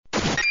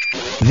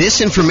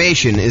This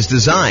information is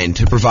designed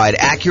to provide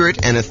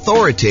accurate and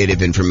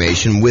authoritative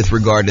information with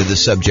regard to the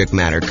subject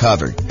matter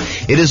covered.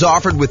 It is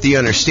offered with the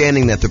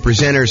understanding that the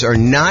presenters are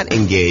not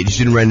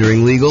engaged in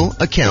rendering legal,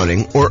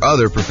 accounting, or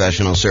other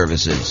professional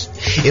services.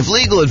 If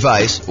legal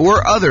advice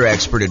or other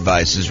expert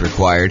advice is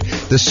required,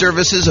 the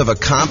services of a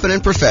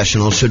competent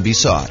professional should be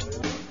sought.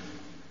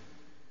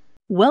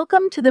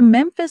 Welcome to the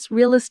Memphis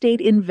Real Estate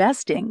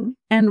Investing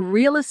and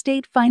Real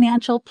Estate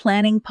Financial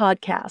Planning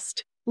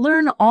Podcast.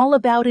 Learn all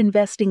about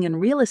investing in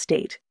real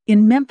estate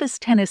in Memphis,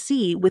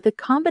 Tennessee, with a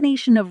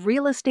combination of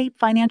real estate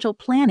financial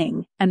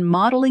planning and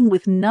modeling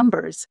with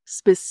numbers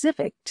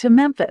specific to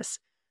Memphis,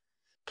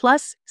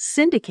 plus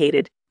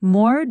syndicated,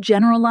 more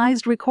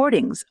generalized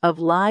recordings of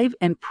live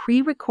and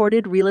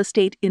pre-recorded real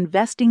estate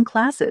investing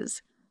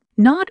classes,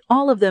 not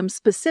all of them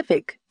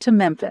specific to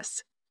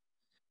Memphis.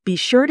 Be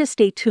sure to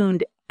stay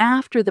tuned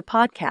after the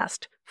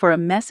podcast for a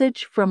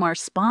message from our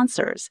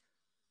sponsors.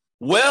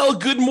 Well,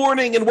 good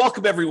morning and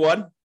welcome,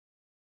 everyone.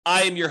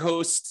 I am your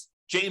host,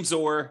 James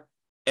Orr,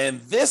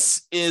 and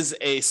this is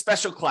a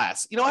special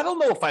class. I don't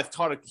know if I've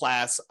taught a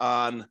class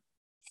on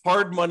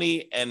hard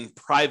money and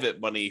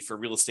private money for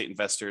real estate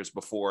investors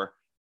before,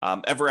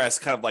 ever as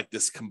kind of like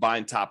this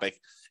combined topic.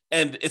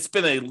 And it's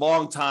been a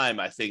long time,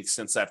 I think,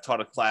 since I've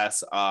taught a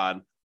class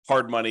on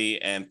hard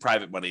money and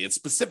private money, and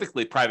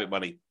specifically private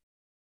money.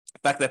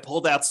 In fact, I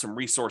pulled out some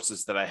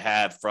resources that I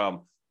had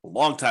from a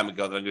long time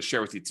ago that I'm going to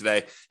share with you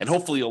today, and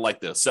hopefully you'll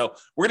like this. So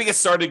we're going to get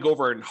started, go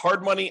over in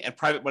hard money and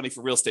private money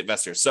for real estate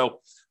investors.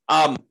 So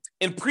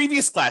in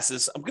previous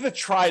classes, I'm going to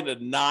try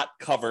to not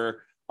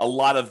cover a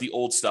lot of the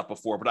old stuff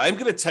before, but I'm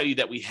going to tell you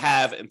that we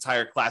have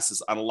entire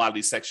classes on a lot of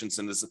these sections,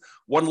 and there's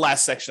one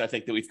last section I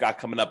think that we've got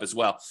coming up as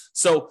well.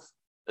 So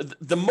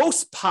the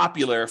most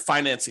popular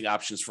financing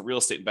options for real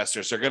estate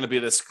investors are going to be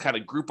this kind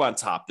of group on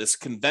top, this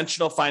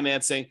conventional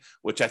financing,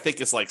 which I think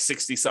is like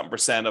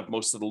 60-something% of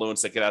most of the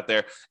loans that get out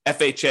there.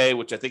 FHA,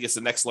 which I think is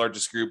the next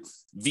largest group.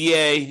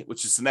 VA,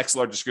 which is the next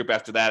largest group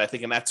after that, I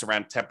think, and that's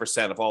around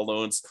 10% of all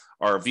loans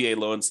are VA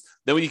loans.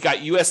 Then when you got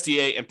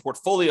USDA and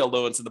portfolio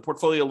loans, and the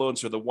portfolio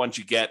loans are the ones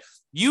you get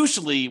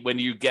usually when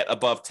you get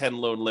above 10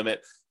 loan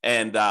limit,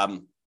 and or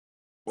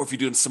if you're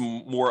doing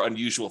some more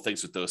unusual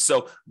things with those.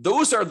 So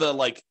those are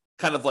the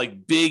kind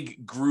of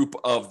big group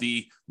of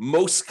the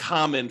most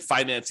common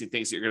financing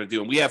things that you're going to do.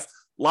 And we have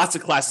lots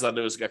of classes on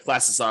those. We've got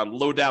classes on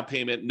low down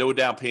payment, no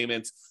down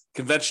payment,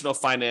 conventional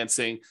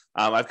financing.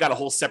 I've got a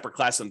whole separate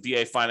class on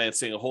VA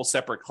financing, a whole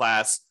separate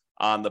class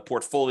on the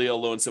portfolio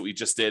loans that we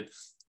just did.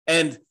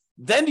 And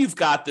then you've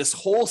got this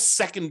whole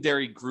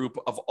secondary group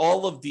of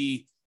all of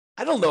the,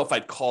 I don't know if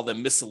I'd call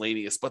them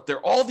miscellaneous, but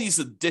they're all these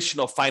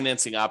additional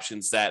financing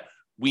options that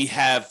we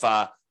have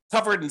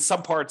covered in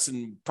some parts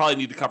and probably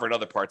need to cover in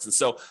other parts. And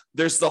so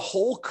there's the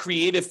whole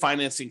creative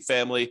financing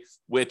family,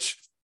 which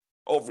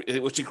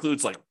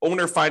includes like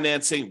owner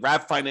financing,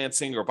 wrap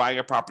financing, or buying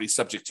a property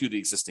subject to the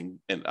existing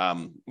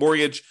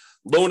mortgage,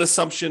 loan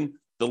assumption,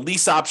 the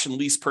lease option,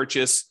 lease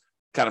purchase,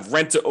 kind of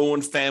rent to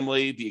own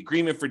family, the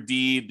agreement for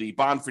deed, the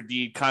bond for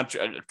deed,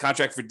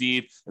 contract for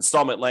deed,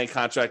 installment land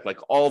contract, like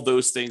all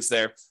those things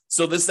there.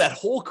 So there's that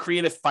whole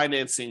creative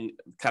financing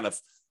kind of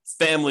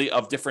family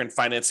of different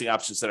financing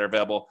options that are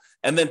available.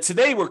 And then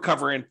today we're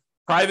covering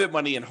private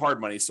money and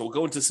hard money. So we'll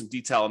go into some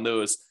detail on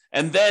those.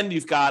 And then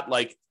you've got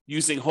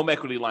using home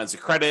equity lines of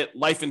credit,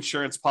 life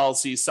insurance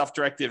policies,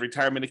 self-directed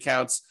retirement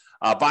accounts,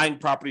 buying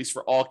properties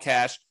for all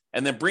cash,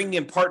 and then bringing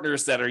in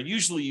partners that are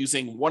usually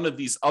using one of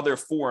these other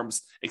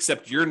forms,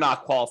 except you're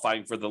not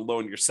qualifying for the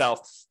loan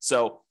yourself.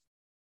 So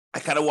I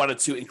kind of wanted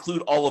to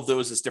include all of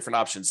those as different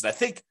options. And I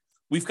think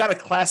we've got a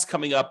class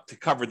coming up to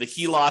cover the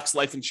HELOCs,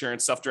 life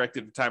insurance,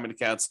 self-directed retirement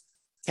accounts,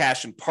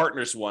 cash, and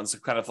partners ones,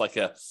 kind of like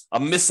a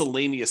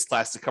miscellaneous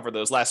class to cover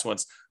those last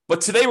ones.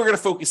 But today we're going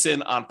to focus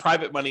in on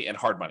private money and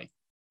hard money.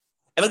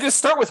 And I'm going to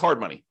start with hard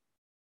money.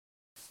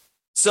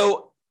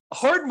 So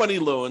hard money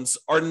loans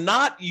are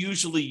not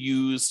usually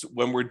used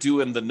when we're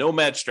doing the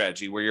nomad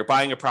strategy, where you're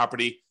buying a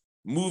property,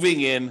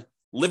 moving in,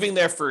 living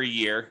there for a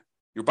year.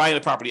 You're buying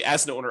the property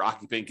as an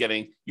owner-occupant,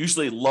 getting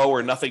usually low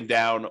or nothing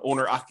down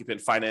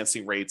owner-occupant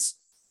financing rates,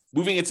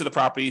 moving into the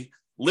property,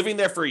 living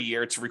there for a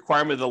year. It's a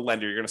requirement of the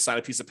lender. You're going to sign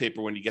a piece of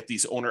paper when you get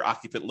these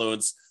owner-occupant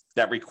loans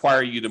that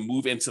require you to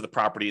move into the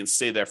property and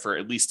stay there for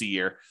at least a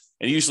year.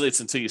 And usually it's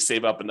until you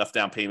save up enough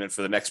down payment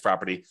for the next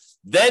property.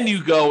 Then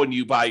you go and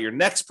you buy your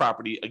next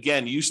property,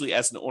 again, usually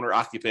as an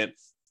owner-occupant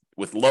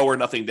with low or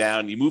nothing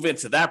down. You move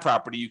into that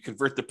property, you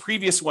convert the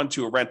previous one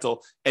to a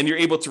rental, and you're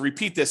able to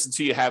repeat this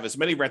until you have as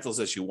many rentals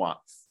as you want.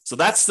 So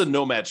that's the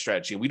nomad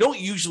strategy. We don't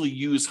usually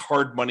use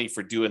hard money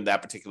for doing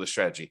that particular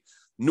strategy,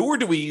 nor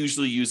do we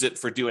usually use it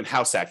for doing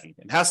house hacking.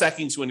 And house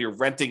hacking is when you're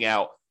renting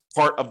out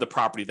part of the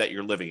property that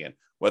you're living in,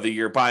 whether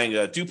you're buying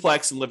a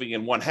duplex and living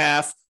in one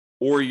half,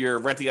 or you're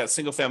renting out a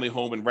single family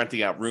home and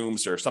renting out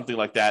rooms or something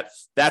like that.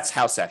 That's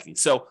house hacking.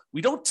 So we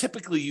don't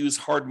typically use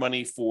hard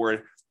money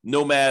for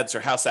nomads or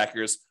house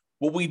hackers.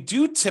 What we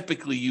do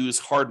typically use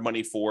hard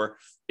money for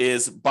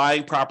is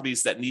buying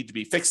properties that need to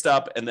be fixed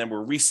up and then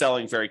we're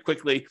reselling very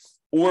quickly,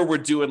 or we're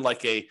doing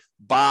like a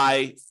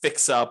buy,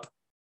 fix up,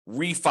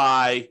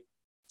 refi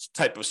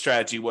type of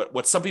strategy,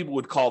 what some people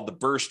would call the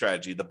BRRRR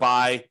strategy, the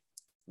buy,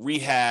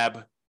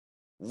 rehab,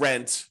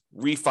 rent,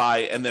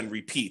 refi, and then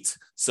repeat.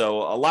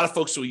 So a lot of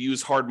folks will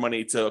use hard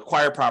money to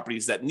acquire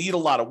properties that need a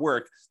lot of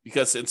work,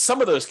 because in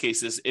some of those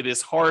cases, it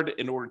is hard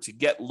in order to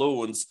get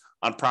loans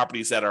on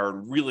properties that are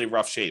in really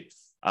rough shape.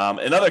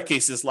 In other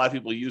cases, a lot of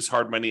people use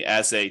hard money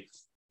as a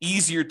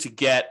easier to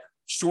get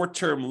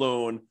short-term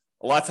loan.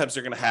 A lot of times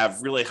they're going to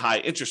have really high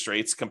interest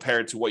rates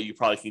compared to what you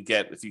probably can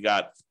get if you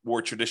got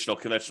more traditional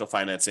conventional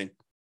financing.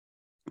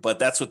 But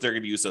that's what they're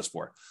going to use those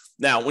for.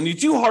 Now, when you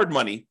do hard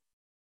money,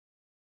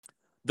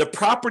 the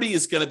property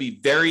is going to be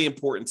very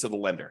important to the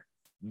lender.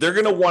 They're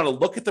going to want to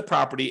look at the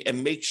property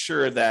and make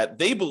sure that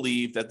they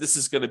believe that this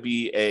is going to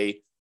be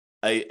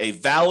a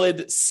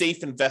valid,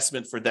 safe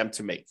investment for them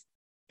to make.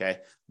 Okay.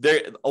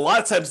 A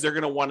lot of times they're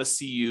going to want to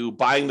see you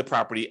buying the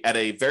property at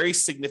a very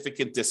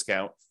significant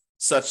discount,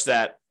 such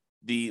that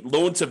the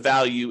loan to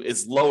value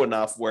is low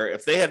enough where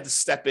if they had to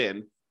step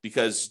in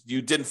because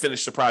you didn't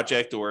finish the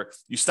project or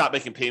you stop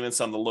making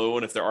payments on the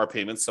loan, if there are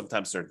payments,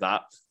 sometimes they're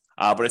not.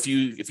 But if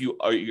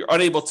you're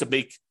unable to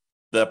make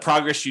the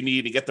progress you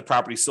need to get the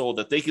property sold,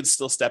 that they can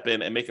still step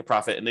in and make a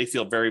profit, and they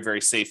feel very,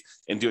 very safe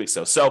in doing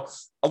so. So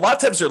a lot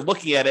of times they're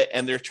looking at it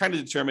and they're trying to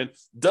determine,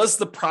 does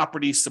the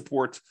property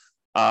support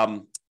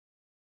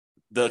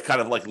the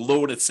kind of like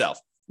loan itself?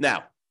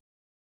 Now,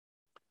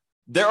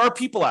 there are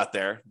people out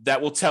there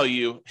that will tell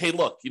you, hey,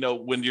 look,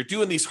 when you're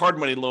doing these hard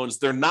money loans,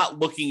 they're not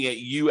looking at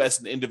you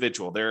as an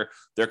individual. They're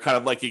kind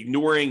of like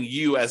ignoring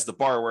you as the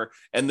borrower,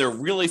 and they're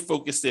really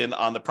focused in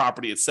on the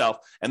property itself.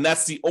 And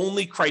that's the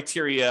only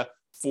criteria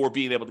for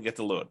being able to get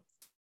the loan.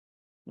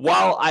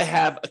 While I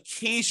have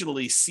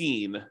occasionally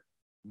seen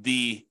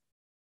the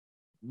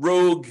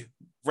rogue,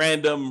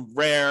 random,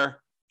 rare,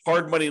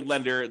 hard money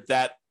lender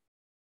that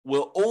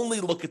will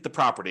only look at the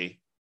property,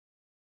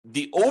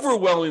 the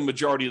overwhelming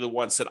majority of the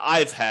ones that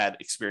I've had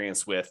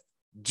experience with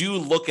do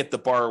look at the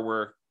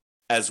borrower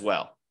as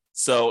well.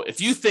 So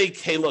if you think,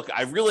 hey, look,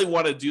 I really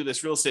want to do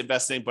this real estate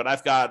investing, but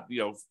I've got,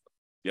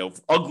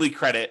 ugly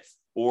credit,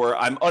 or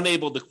I'm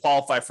unable to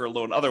qualify for a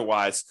loan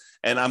otherwise,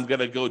 and I'm going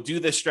to go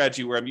do this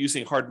strategy where I'm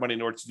using hard money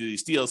in order to do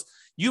these deals,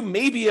 you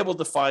may be able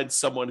to find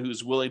someone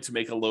who's willing to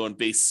make a loan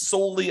based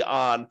solely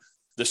on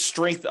the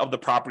strength of the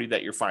property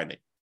that you're finding.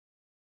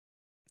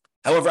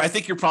 However, I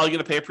think you're probably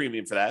going to pay a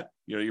premium for that.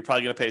 You're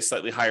probably going to pay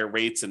slightly higher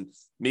rates and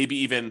maybe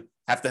even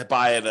have to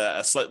buy at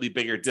a slightly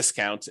bigger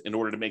discount in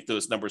order to make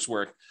those numbers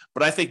work.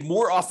 But I think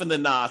more often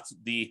than not,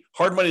 the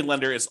hard money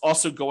lender is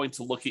also going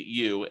to look at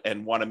you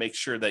and want to make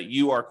sure that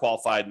you are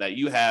qualified and that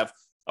you have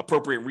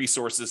appropriate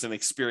resources and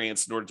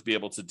experience in order to be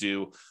able to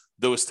do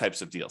those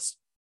types of deals.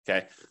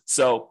 Okay.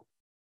 So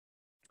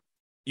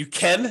you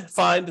can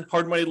find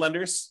hard money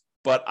lenders,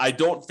 but I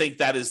don't think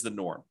that is the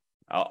norm.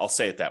 I'll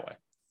say it that way.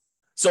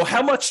 So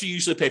how much do you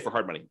usually pay for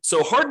hard money?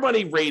 So hard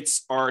money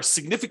rates are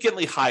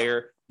significantly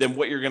higher than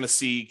what you're going to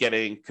see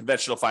getting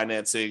conventional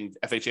financing,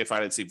 FHA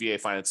financing, VA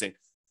financing.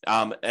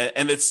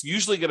 And it's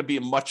usually going to be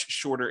much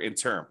shorter in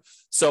term.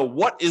 So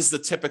what is the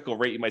typical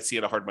rate you might see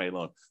in a hard money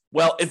loan?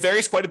 Well, it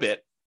varies quite a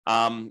bit.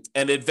 And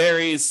it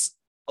varies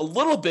a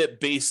little bit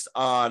based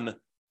on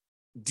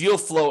deal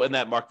flow in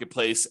that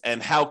marketplace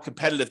and how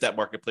competitive that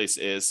marketplace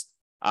is.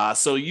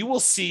 So you will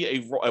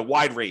see a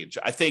wide range.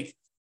 I think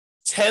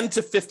 10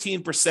 to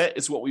 15%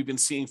 is what we've been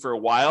seeing for a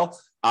while.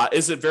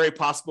 Is it very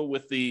possible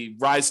with the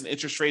rise in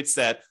interest rates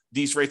that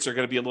these rates are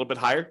going to be a little bit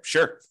higher?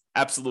 Sure,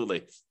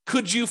 absolutely.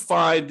 Could you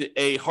find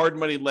a hard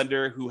money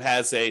lender who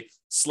has a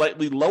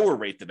slightly lower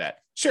rate than that?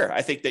 Sure,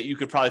 I think that you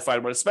could probably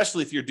find one,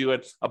 especially if you're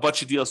doing a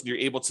bunch of deals and you're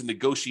able to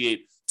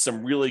negotiate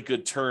some really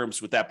good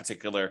terms with that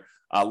particular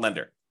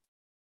lender.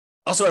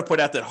 Also, I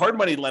point out that hard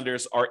money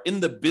lenders are in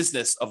the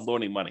business of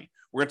loaning money.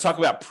 We're going to talk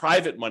about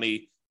private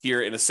money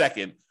here in a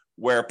second,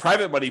 where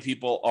private money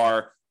people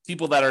are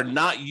people that are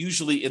not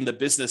usually in the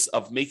business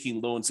of making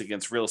loans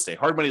against real estate.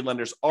 Hard money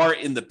lenders are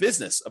in the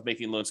business of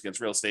making loans against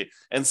real estate,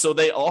 and so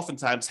they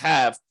oftentimes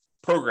have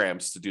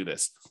programs to do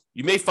this.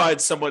 You may find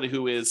someone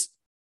who is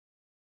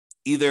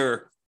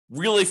either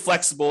really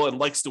flexible and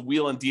likes to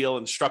wheel and deal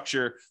and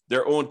structure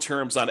their own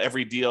terms on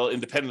every deal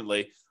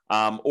independently,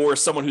 or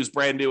someone who's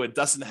brand new and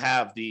doesn't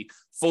have the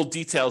full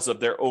details of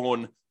their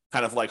own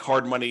kind of like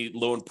hard money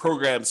loan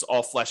programs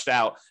all fleshed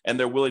out, and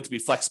they're willing to be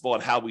flexible on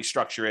how we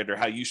structure it or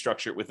how you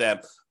structure it with them.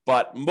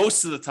 But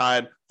most of the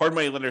time, hard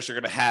money lenders are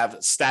going to have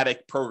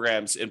static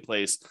programs in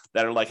place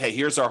that are like, hey,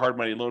 here's our hard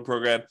money loan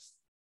program.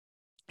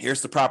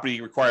 Here's the property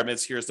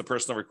requirements. Here's the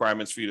personal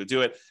requirements for you to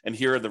do it. And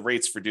here are the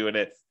rates for doing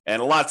it. And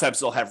a lot of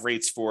times they'll have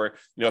rates for,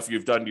 if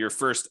you've done your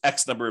first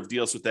X number of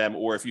deals with them,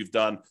 or if you've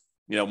done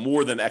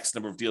more than X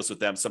number of deals with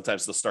them,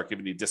 sometimes they'll start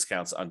giving you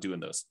discounts on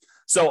doing those.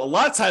 So a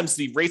lot of times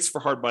the rates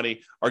for hard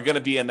money are going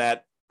to be in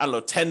that, 10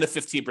 to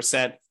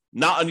 15%,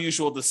 not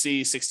unusual to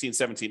see 16,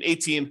 17,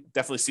 18,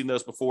 definitely seen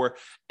those before.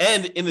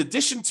 And in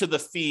addition to the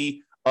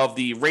fee of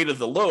the rate of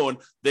the loan,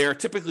 they're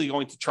typically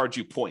going to charge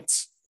you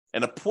points.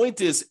 And a point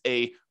is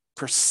a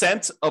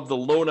percent of the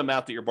loan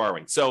amount that you're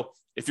borrowing. So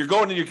if you're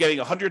going and you're getting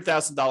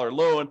 $100,000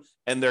 loan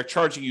and they're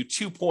charging you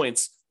 2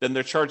 points, then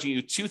they're charging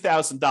you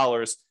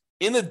 $2,000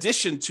 in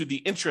addition to the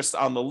interest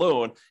on the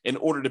loan in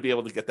order to be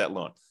able to get that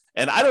loan.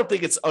 And I don't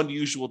think it's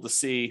unusual to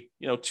see,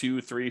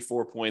 2, 3,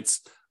 4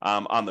 points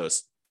on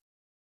those.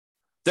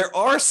 There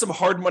are some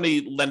hard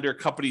money lender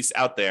companies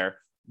out there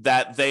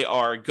that they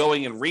are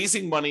going and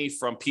raising money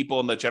from people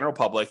in the general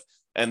public,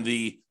 and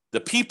the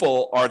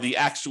people are the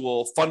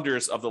actual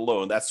funders of the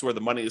loan. That's where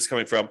the money is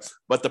coming from.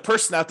 But the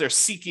person out there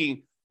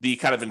seeking the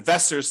kind of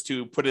investors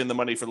to put in the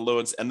money for the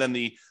loans, and then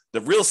the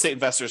real estate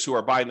investors who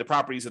are buying the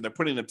properties and they're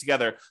putting them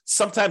together,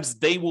 sometimes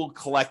they will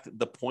collect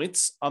the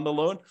points on the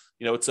loan.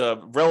 It's a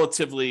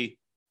relatively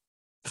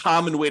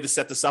common way to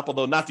set this up,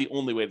 although not the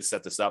only way to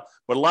set this up.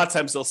 But a lot of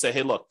times they'll say,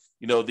 hey, look,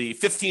 the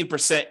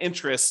 15%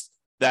 interest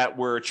that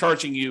we're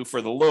charging you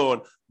for the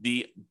loan,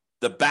 the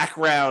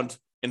background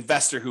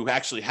investor who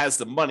actually has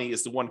the money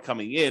is the one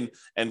coming in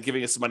and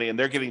giving us the money, and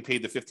they're getting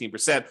paid the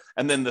 15%.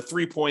 And then the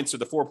 3 points or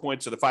the 4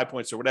 points or the 5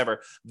 points or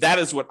whatever, that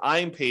is what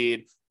I'm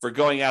paid for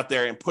going out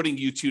there and putting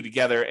you two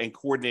together and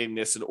coordinating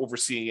this and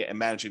overseeing it and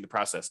managing the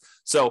process.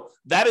 So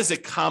that is a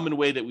common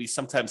way that we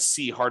sometimes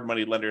see hard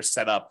money lenders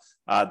set up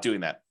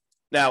doing that.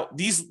 Now,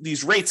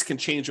 these rates can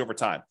change over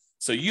time.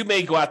 So you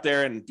may go out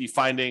there and be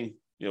finding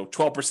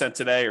 12%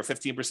 today or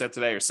 15%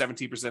 today or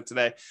 17%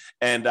 today.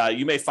 And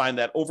you may find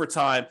that over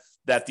time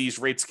that these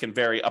rates can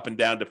vary up and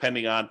down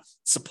depending on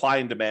supply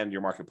and demand in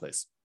your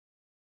marketplace.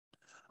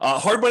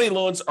 Hard money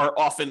loans are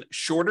often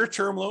shorter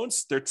term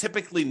loans. They're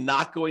typically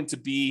not going to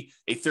be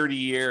a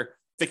 30-year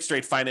fixed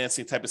rate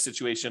financing type of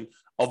situation.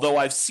 Although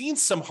I've seen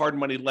some hard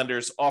money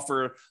lenders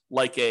offer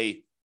like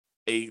a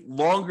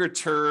longer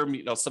term,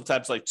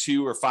 sometimes like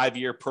 2 or 5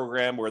 year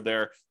program where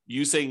they're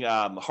using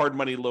hard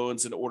money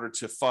loans in order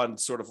to fund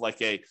sort of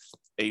like a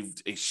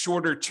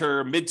shorter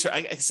term, midterm,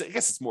 I guess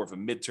it's more of a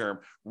midterm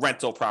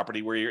rental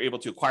property where you're able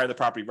to acquire the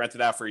property, rent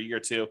it out for a year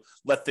or two,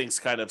 let things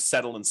kind of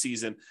settle in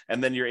season,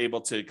 and then you're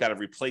able to kind of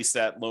replace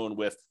that loan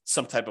with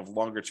some type of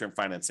longer term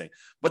financing.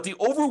 But the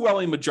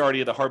overwhelming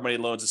majority of the hard money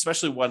loans,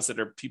 especially ones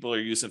that people are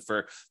using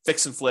for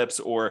fix and flips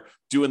or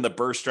doing the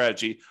BRRRR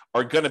strategy,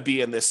 are going to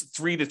be in this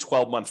 3 to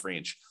 12 month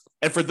range.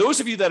 And for those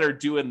of you that are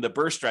doing the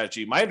BRRRR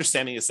strategy, my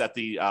understanding is that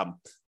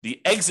the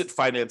exit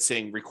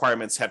financing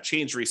requirements have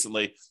changed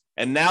recently.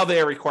 And now they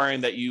are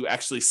requiring that you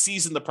actually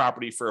season the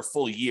property for a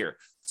full year.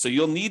 So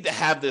you'll need to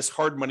have this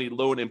hard money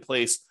loan in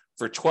place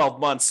for 12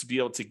 months to be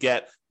able to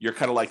get your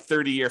kind of like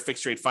 30-year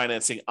fixed rate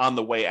financing on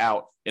the way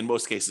out in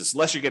most cases,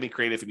 unless you're getting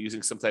creative and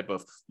using some type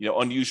of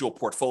unusual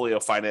portfolio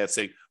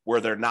financing where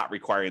they're not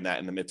requiring that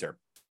in the midterm.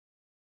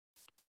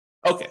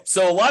 Okay,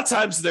 so a lot of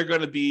times they're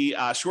going to be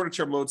shorter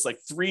term loans, like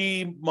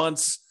 3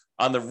 months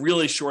on the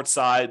really short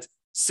side.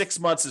 6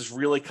 months is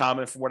really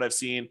common from what I've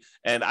seen.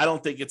 And I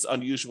don't think it's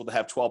unusual to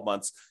have 12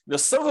 months.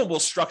 Some of them will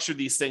structure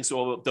these things.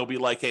 So they'll be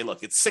like, hey,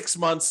 look, it's 6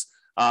 months.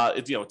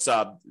 It's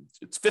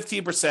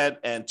 15%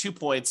 and 2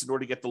 points in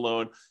order to get the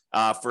loan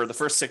for the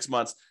first 6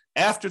 months.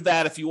 After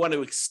that, if you want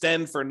to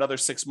extend for another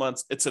 6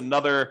 months, it's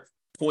another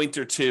point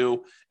or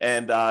two.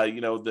 And,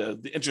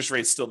 the interest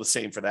rate's still the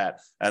same for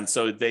that. And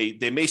so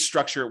they may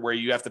structure it where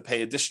you have to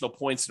pay additional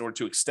points in order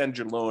to extend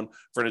your loan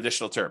for an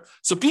additional term.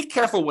 So be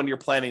careful when you're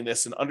planning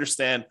this and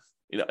understand,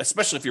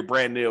 especially if you're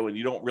brand new and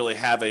you don't really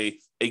have a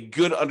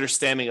good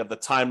understanding of the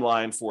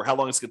timeline for how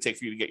long it's going to take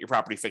for you to get your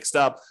property fixed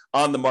up,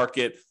 on the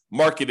market,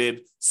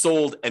 marketed,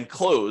 sold, and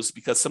closed,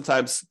 because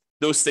sometimes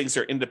those things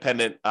are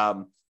independent,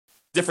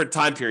 different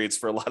time periods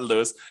for a lot of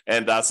those.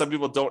 And some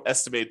people don't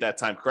estimate that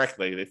time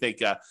correctly. They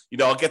think,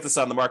 I'll get this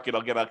on the market,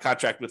 I'll get a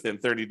contract within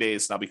 30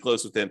 days, and I'll be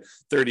closed within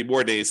 30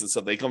 more days. And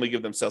so they can only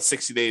give themselves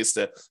 60 days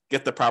to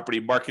get the property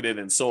marketed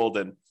and sold.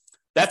 And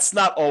that's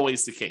not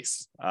always the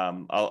case.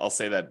 I'll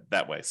say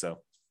that way. So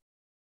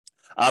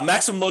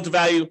maximum loan to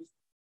value,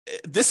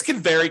 this can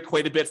vary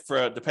quite a bit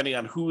depending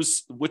on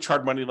which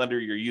hard money lender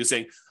you're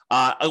using.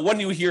 One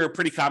you hear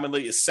pretty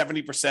commonly is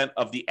 70%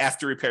 of the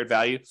after repaired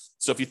value.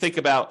 So if you think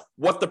about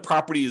what the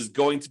property is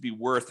going to be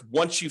worth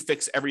once you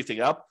fix everything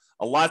up,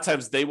 a lot of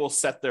times they will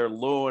set their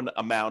loan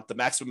amount, the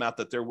maximum amount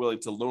that they're willing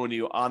to loan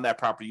you on that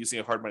property using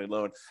a hard money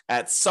loan,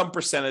 at some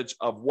percentage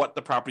of what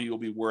the property will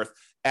be worth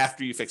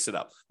after you fix it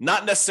up.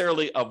 Not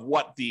necessarily of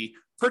what the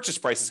purchase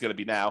price is going to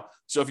be now.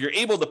 So if you're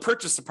able to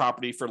purchase the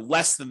property for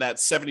less than that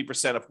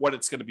 70% of what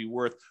it's going to be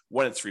worth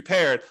when it's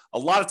repaired, a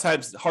lot of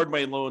times hard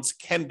money loans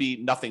can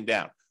be nothing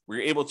down, where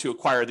you're able to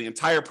acquire the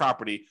entire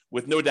property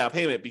with no down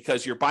payment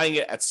because you're buying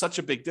it at such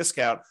a big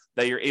discount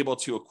that you're able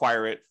to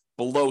acquire it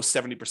below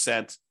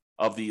 70%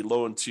 of the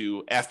loan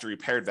to after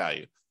repaired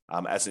value,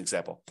 as an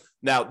example.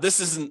 Now, this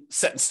isn't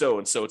set in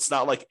stone, so it's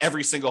not like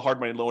every single hard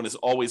money loan is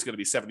always going to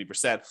be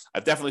 70%.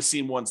 I've definitely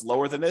seen ones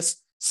lower than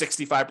this.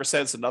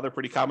 65% is another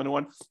pretty common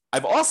one.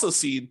 I've also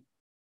seen,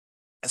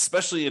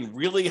 especially in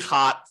really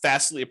hot,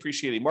 fastly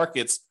appreciating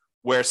markets,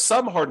 where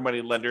some hard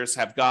money lenders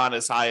have gone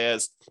as high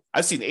as,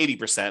 I've seen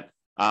 80%.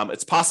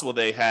 It's possible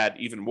they had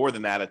even more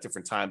than that at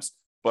different times,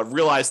 but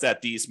realize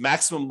that these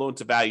maximum loan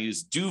to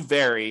values do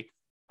vary.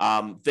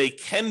 They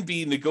can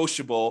be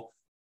negotiable,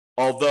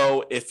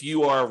 although if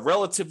you are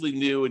relatively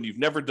new and you've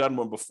never done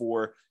one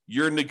before,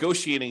 your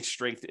negotiating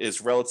strength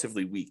is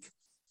relatively weak.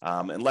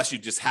 unless you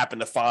just happen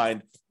to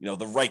find,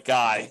 the right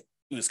guy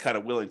who's kind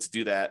of willing to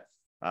do that,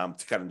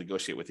 to kind of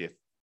negotiate with you.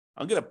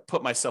 I'm going to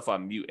put myself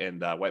on mute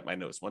and wipe my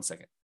nose. 1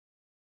 second.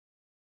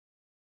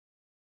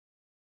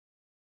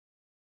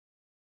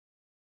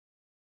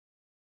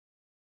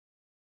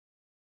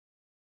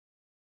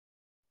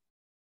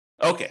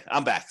 Okay,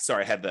 I'm back.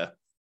 Sorry, I had to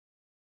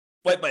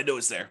wipe my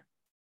nose there.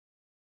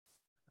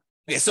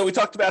 Okay, so we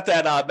talked about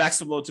that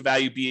maximum loan to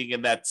value being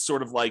in that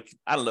sort of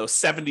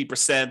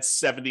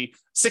 70%,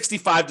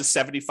 65 to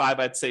 75,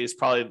 I'd say is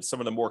probably some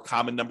of the more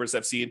common numbers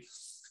I've seen.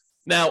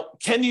 Now,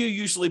 can you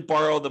usually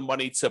borrow the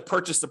money to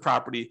purchase the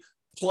property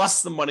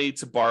plus the money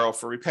to borrow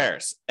for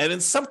repairs? And in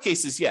some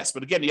cases, yes.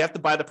 But again, you have to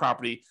buy the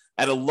property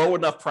at a low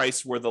enough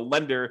price where the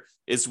lender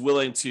is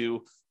willing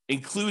to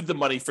include the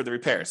money for the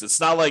repairs. It's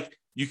not like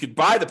you could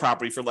buy the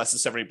property for less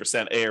than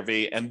 70%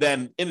 ARV, and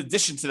then in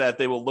addition to that,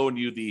 they will loan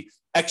you the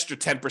extra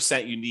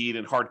 10% you need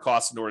in hard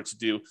costs in order to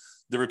do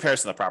the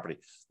repairs on the property.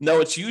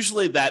 No, it's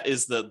usually that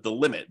is the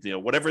limit.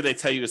 Whatever they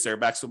tell you is their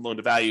maximum loan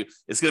to value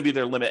is going to be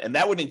their limit, and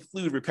that would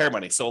include repair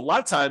money. So a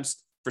lot of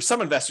times for some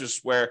investors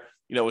where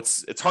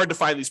it's hard to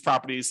find these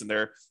properties and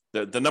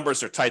the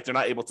numbers are tight, they're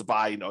not able to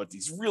buy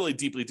these really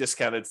deeply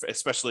discounted,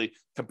 especially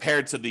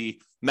compared to the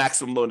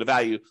maximum loan to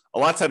value. A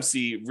lot of times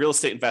the real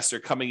estate investor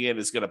coming in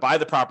is going to buy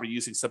the property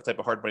using some type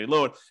of hard money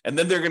loan, and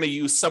then they're going to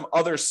use some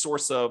other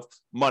source of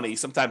money,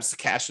 sometimes the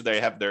cash that they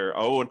have their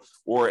own,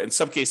 or in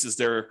some cases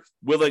they're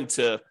willing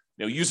to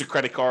use a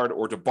credit card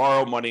or to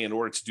borrow money in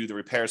order to do the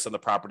repairs on the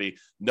property,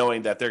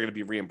 knowing that they're going to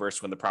be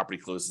reimbursed when the property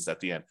closes at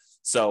the end.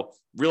 So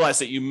realize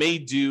that you may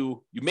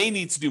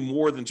need to do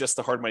more than just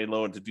the hard money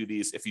loan to do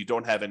these if you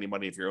don't have any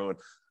money of your own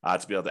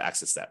to be able to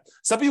access that.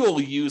 Some people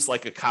will use a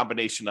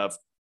combination of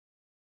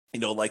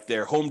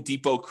their Home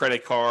Depot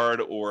credit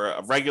card or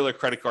a regular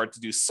credit card to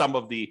do some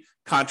of the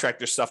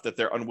contractor stuff that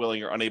they're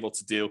unwilling or unable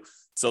to do.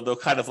 So they'll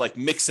kind of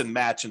mix and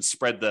match and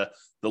spread the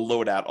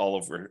load out all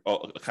over,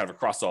 kind of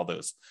across all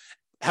those.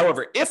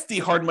 However, if the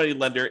hard money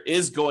lender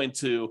is going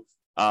to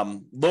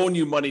loan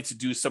you money to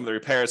do some of the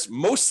repairs,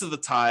 most of the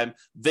time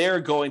they're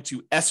going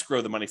to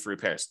escrow the money for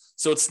repairs.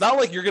 So it's not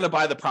like you're going to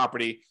buy the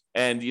property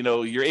and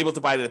you're able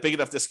to buy it at a big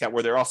enough discount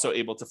where they're also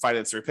able to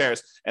finance the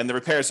repairs, and the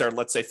repairs are,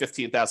 let's say,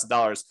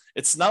 $15,000.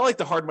 It's not like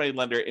the hard money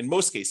lender, in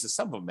most cases,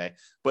 some of them may,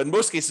 but in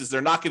most cases,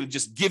 they're not going to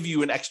just give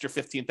you an extra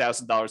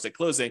 $15,000 at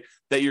closing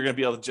that you're going to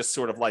be able to just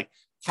sort of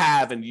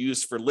have and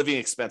use for living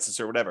expenses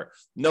or whatever.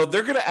 No,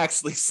 they're going to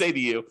actually say to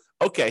you,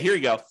 okay, here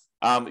you go.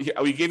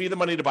 We gave you the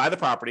money to buy the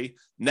property.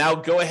 Now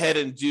go ahead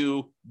and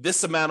do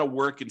this amount of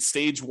work in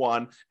stage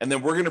one, and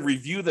then we're going to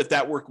review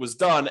that work was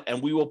done,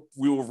 and we will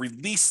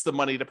release the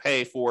money to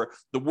pay for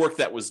the work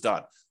that was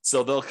done.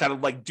 So they'll kind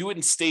of do it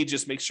in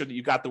stages, make sure that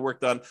you got the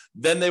work done.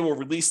 Then they will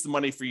release the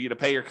money for you to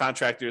pay your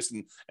contractors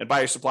and buy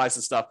your supplies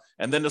and stuff.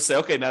 And then they'll say,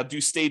 okay, now do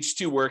stage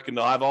 2 work, and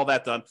they'll have all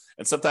that done.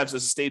 And sometimes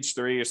there's a stage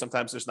 3, or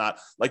sometimes there's not.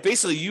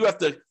 Basically you have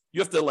to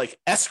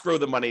escrow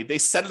the money. They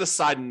set it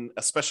aside in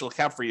a special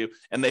account for you,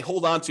 and they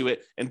hold on to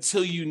it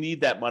until you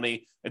need that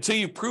money, until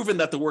you've proven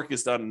that the work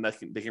is done, and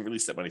they can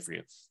release that money for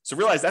you. So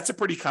realize that's a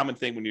pretty common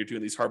thing when you're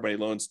doing these hard money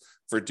loans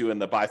for doing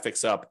the buy,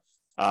 fix up,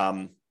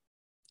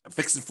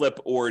 fix and flip,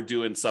 or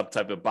doing some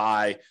type of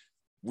buy,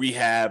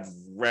 rehab,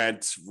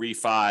 rent,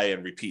 refi,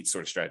 and repeat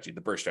sort of strategy,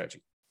 the BRRRR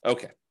strategy.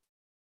 Okay.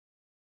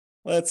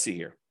 Let's see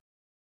here.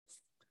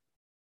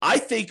 I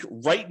think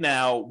right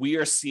now we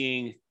are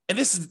seeing, and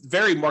this is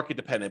very market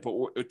dependent,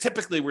 but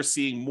typically we're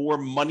seeing more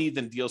money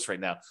than deals right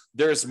now.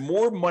 There's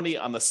more money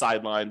on the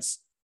sidelines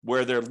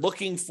where they're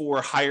looking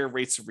for higher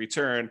rates of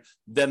return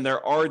than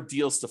there are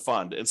deals to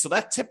fund. And so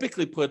that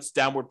typically puts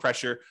downward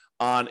pressure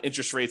on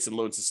interest rates and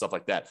loans and stuff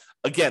like that.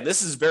 Again,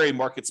 this is very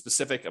market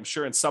specific. I'm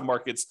sure in some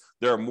markets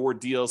there are more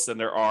deals than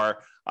there are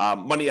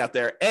money out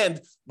there.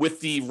 And with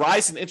the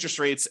rise in interest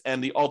rates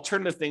and the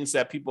alternative things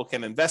that people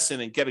can invest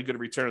in and get a good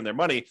return on their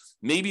money,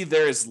 maybe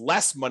there is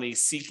less money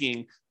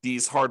seeking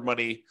these hard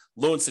money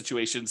loan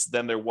situations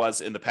than there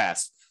was in the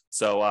past.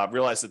 So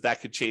realize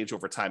that could change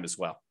over time as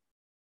well.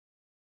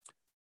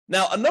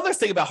 Now, another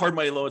thing about hard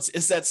money loans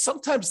is that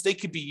sometimes they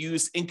could be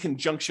used in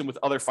conjunction with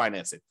other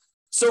financing.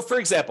 So for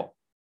example,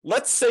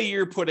 let's say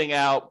you're putting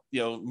out,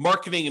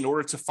 marketing in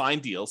order to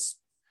find deals,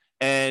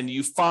 and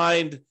you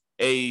find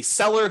a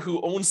seller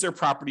who owns their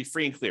property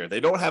free and clear. They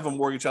don't have a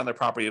mortgage on their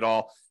property at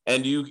all.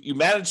 And you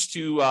manage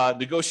to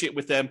negotiate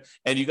with them,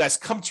 and you guys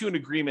come to an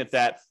agreement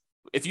that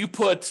if you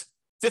put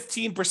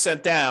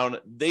 15% down,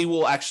 they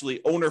will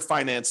actually owner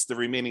finance the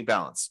remaining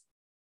balance.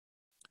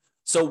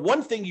 So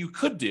one thing you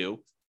could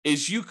do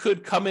is you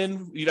could come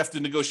in, you'd have to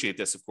negotiate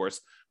this, of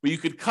course, but you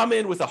could come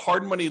in with a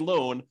hard money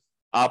loan,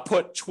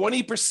 put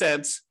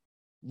 20%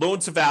 loan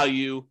to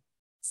value,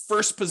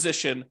 first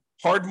position,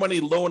 hard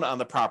money loan on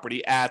the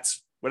property at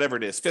whatever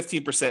it is,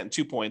 15% and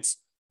 2 points,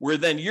 where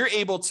then you're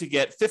able to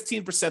get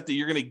 15% that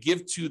you're going to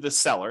give to the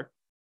seller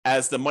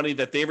as the money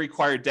that they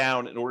require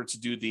down in order to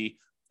do the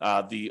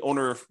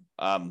owner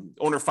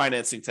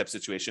financing type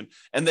situation.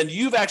 And then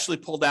you've actually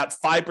pulled out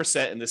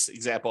 5% in this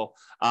example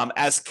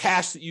as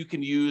cash that you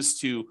can use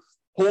to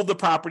hold the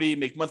property,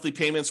 make monthly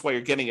payments while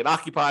you're getting it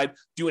occupied,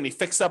 do any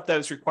fix up that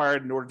is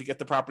required in order to get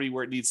the property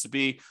where it needs to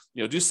be,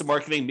 do some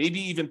marketing, maybe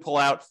even pull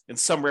out, in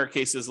some rare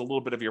cases, a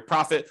little bit of your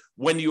profit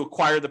when you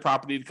acquire the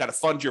property to kind of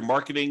fund your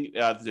marketing,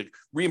 to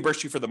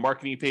reimburse you for the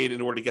marketing you paid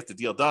in order to get the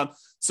deal done.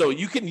 So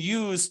you can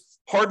use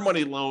hard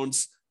money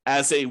loans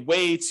as a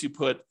way to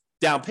put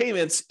down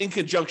payments in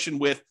conjunction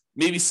with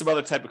maybe some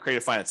other type of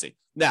creative financing.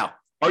 Now,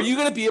 are you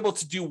going to be able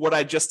to do what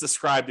I just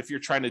described if you're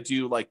trying to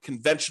do like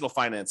conventional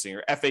financing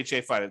or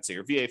FHA financing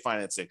or VA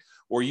financing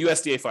or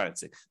USDA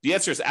financing? The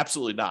answer is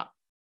absolutely not.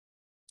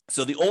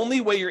 So the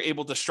only way you're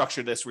able to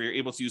structure this, where you're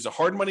able to use a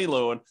hard money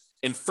loan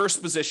in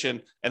first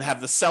position and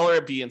have the seller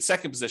be in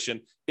second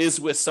position, is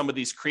with some of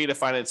these creative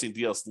financing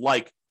deals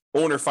like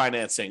owner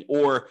financing,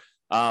 or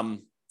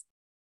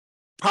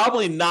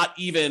probably not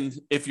even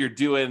if you're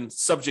doing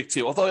subject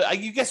to, although I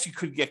guess you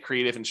could get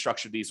creative and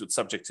structure these with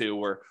subject to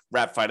or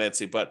wrap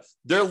financing, but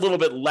they're a little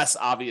bit less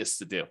obvious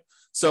to do.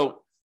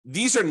 So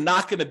these are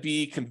not going to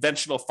be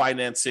conventional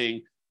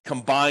financing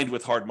combined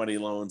with hard money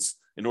loans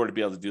in order to be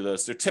able to do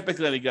those. They're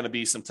typically going to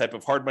be some type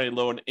of hard money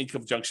loan in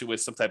conjunction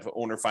with some type of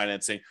owner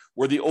financing,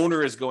 where the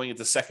owner is going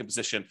into second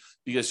position,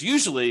 because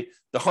usually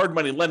the hard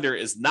money lender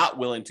is not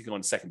willing to go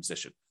in second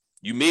position.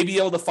 You may be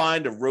able to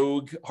find a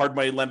rogue hard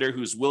money lender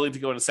who's willing to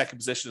go into second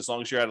position as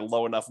long as you're at a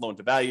low enough loan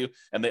to value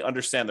and they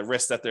understand the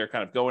risk that they're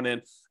kind of going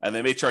in, and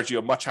they may charge you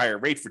a much higher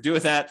rate for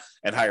doing that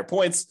and higher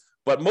points.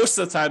 But most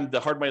of the time, the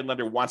hard money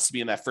lender wants to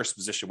be in that first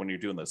position when you're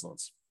doing those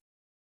loans.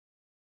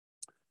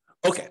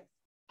 Okay,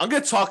 I'm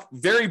going to talk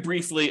very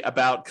briefly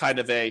about kind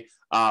of a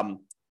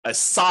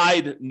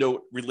side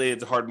note related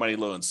to hard money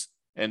loans.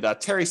 And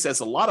Terry says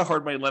a lot of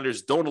hard money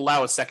lenders don't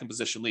allow a second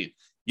position lien.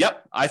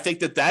 Yep, I think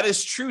that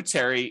is true,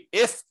 Terry.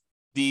 If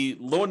the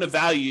loan to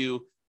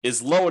value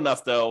is low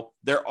enough, though,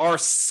 there are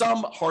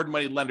some hard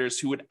money lenders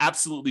who would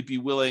absolutely be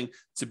willing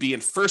to be in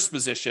first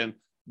position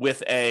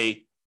with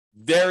a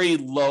very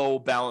low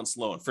balance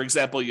loan. For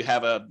example, you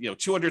have a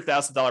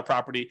 $200,000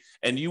 property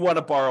and you want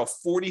to borrow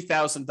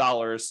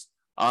 $40,000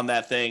 on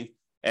that thing,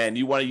 and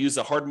you want to use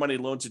a hard money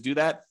loan to do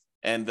that,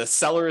 and the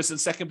seller is in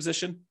second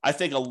position. I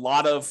think a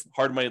lot of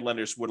hard money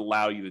lenders would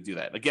allow you to do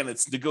that. Again,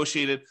 it's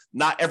negotiated.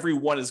 Not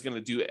everyone is going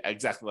to do it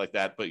exactly like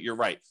that, but you're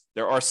right.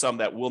 There are some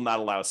that will not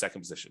allow a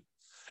second position,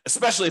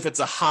 especially if it's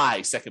a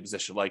high second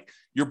position. Like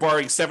you're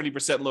borrowing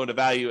 70% loan to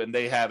value and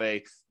they have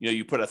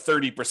you put a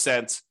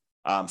 30%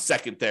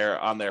 second there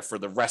on there for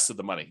the rest of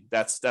the money.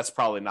 That's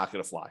probably not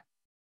going to fly.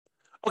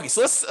 Okay,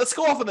 so let's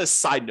go off on this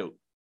side note.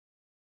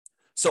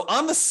 So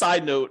on the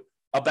side note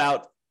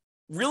about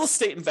real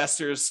estate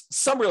investors,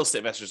 some real estate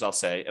investors, I'll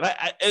say, and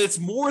it's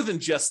more than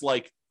just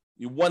like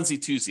onesie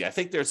twosie. I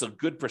think there's a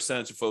good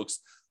percentage of folks.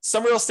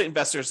 Some real estate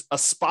investors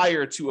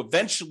aspire to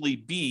eventually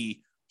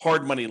be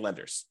hard money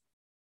lenders.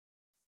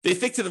 They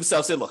think to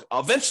themselves, "Hey, look,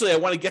 eventually I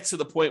want to get to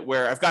the point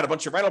where I've got a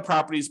bunch of rental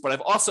properties, but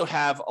I've also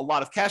have a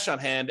lot of cash on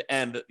hand,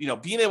 and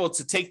being able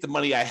to take the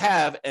money I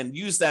have and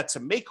use that to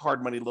make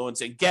hard money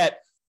loans and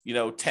get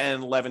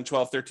 10, 11,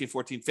 12, 13,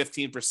 14,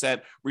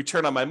 15%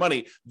 return on my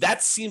money."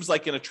 That seems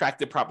like an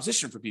attractive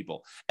proposition for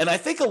people. And I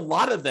think a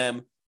lot of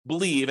them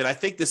believe, and I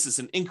think this is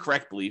an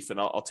incorrect belief, and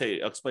I'll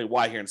explain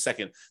why here in a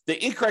second. They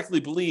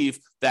incorrectly believe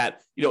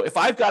that, if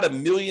I've got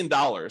 $1 million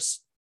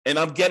and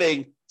I'm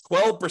getting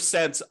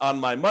 12% on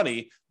my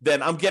money,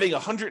 then I'm getting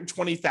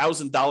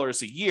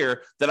 $120,000 a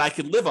year that I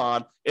can live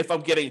on if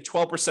I'm getting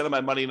 12% of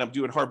my money and I'm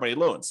doing hard money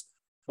loans.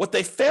 What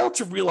they fail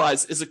to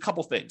realize is a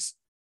couple things.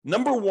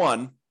 Number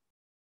one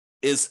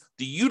is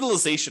the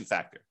utilization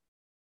factor.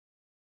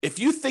 If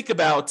you think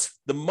about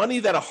the money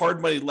that a hard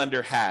money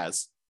lender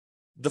has,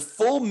 the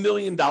full $1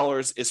 million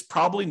is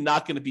probably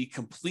not going to be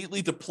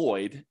completely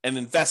deployed and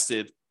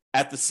invested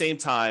at the same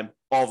time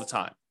all the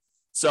time.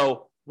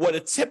 So what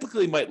it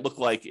typically might look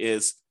like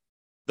is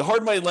the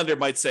hard money lender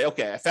might say,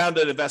 okay, I found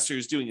an investor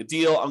who's doing a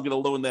deal. I'm going to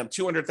loan them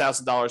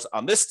 $200,000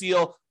 on this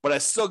deal, but I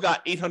still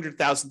got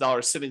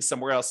 $800,000 sitting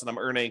somewhere else and I'm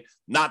earning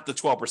not the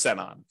 12%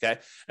 on, okay?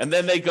 And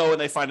then they go and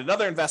they find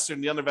another investor,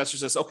 and the other investor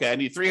says, okay, I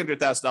need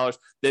 $300,000.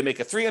 They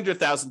make a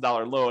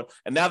 $300,000 loan,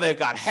 and now they've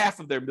got half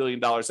of their $1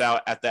 million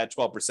out at that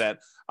 12%.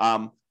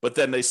 But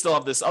then they still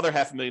have this other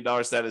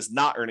 $500,000 that is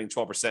not earning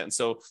 12%. And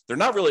so they're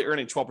not really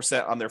earning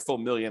 12% on their full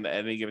 $1 million at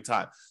any given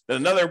time.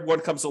 Then another one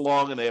comes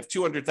along and they have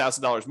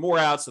 $200,000 more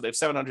out. So they have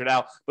 $700,000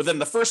 out, but then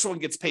the first one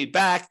gets paid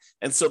back.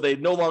 And so they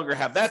no longer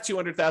have that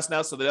 $200,000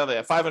 out. So now they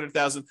have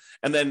 $500,000.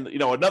 And then,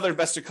 another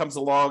investor comes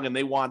along and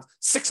they want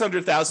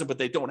 $600,000, but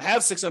they don't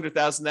have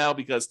 $600,000 now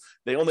because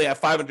they only have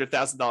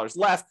 $500,000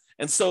 left.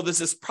 And so there's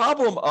this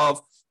problem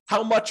of,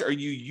 how much are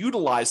you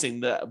utilizing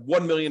the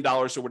 $1 million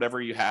or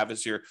whatever you have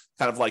as your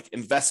kind of like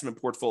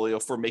investment portfolio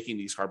for making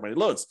these hard money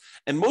loans?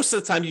 And most of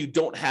the time you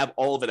don't have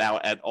all of it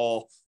out at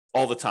all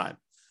the time.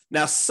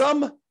 Now,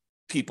 some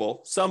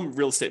people, some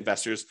real estate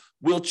investors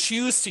will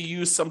choose to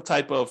use some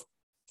type of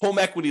home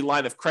equity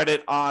line of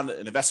credit on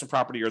an investment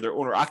property or their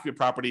owner occupied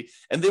property,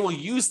 and they will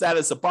use that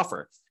as a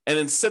buffer. And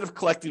instead of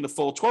collecting the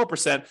full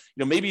 12%,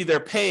 maybe they're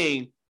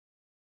paying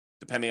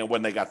depending on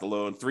when they got the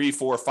loan, 3,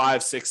 4,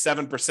 5, 6,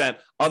 7%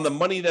 on the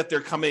money that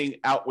they're coming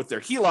out with their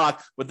HELOC,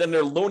 but then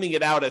they're loaning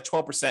it out at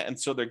 12%. And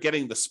so they're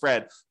getting the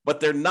spread, but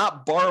they're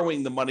not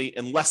borrowing the money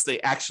unless they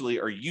actually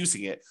are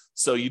using it.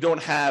 So you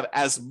don't have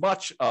as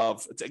much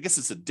of, I guess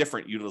it's a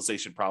different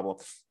utilization problem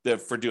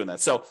for doing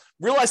that. So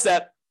realize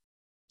that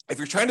if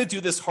you're trying to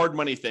do this hard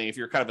money thing, if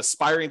you're kind of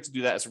aspiring to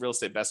do that as a real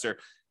estate investor,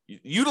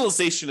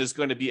 utilization is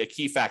going to be a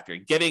key factor.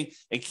 Getting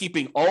and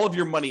keeping all of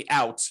your money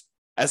out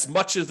as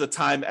much of the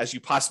time as you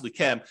possibly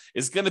can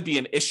is going to be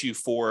an issue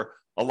for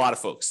a lot of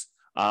folks.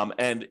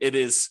 And it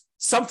is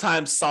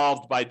sometimes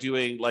solved by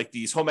doing like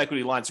these home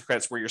equity lines of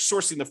credits where you're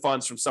sourcing the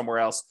funds from somewhere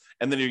else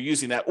and then you're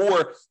using that,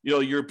 or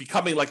you're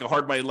becoming like a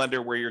hard money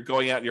lender where you're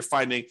going out and you're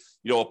finding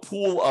a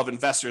pool of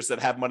investors that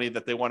have money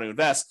that they want to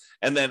invest,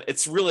 and then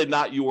it's really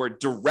not your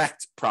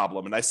direct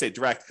problem. And I say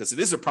direct because it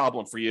is a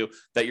problem for you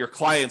that your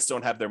clients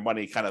don't have their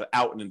money kind of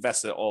out and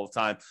invested all the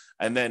time,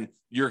 and then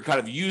you're kind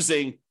of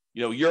using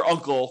your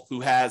uncle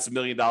who has $1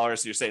 million.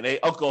 So you're saying, hey,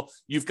 uncle,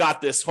 you've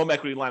got this home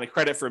equity line of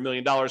credit for $1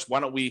 million. Why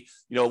don't we,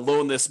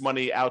 loan this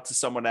money out to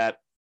someone at,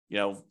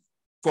 12%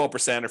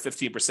 or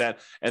 15%.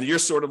 And you're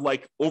sort of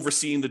like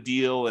overseeing the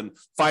deal and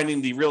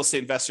finding the real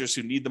estate investors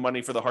who need the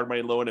money for the hard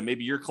money loan. And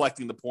maybe you're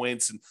collecting the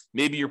points and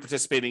maybe you're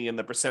participating in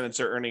the percentage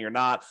they're earning or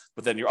not.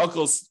 But then your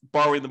uncle's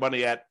borrowing the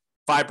money at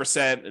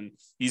 5% and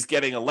he's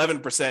getting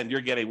 11%, you're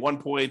getting 1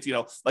 point,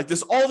 like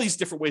there's all these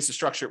different ways to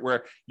structure it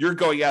where you're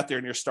going out there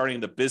and you're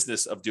starting the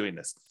business of doing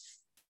this.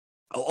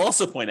 I'll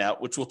also point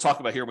out, which we'll talk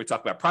about here when we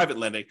talk about private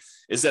lending,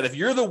 is that if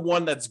you're the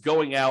one that's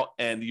going out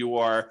and you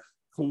are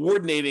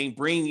coordinating,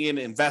 bringing in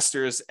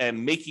investors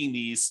and making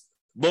these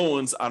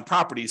loans on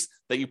properties,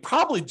 that you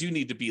probably do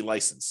need to be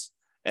licensed.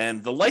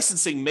 And the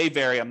licensing may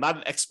vary. I'm not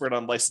an expert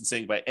on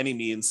licensing by any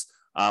means.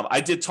 I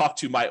did talk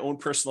to my own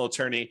personal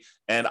attorney,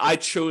 and I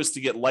chose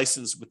to get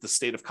licensed with the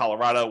state of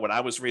Colorado when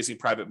I was raising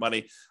private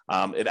money.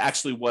 It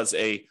actually was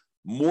a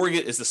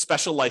mortgage, is a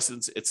special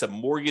license. It's a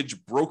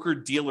mortgage broker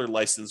dealer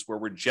license where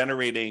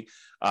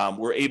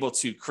we're able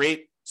to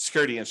create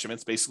security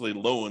instruments, basically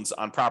loans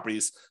on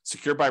properties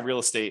secured by real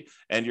estate,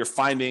 and you're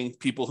finding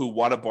people who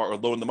want to borrow or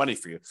loan the money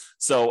for you.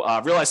 So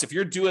realize if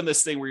you're doing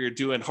this thing where you're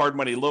doing hard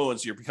money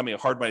loans, you're becoming a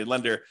hard money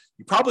lender,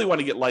 you probably want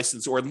to get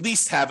licensed or at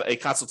least have a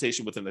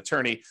consultation with an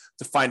attorney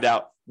to find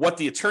out what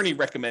the attorney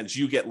recommends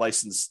you get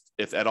licensed,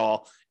 if at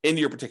all, in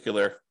your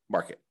particular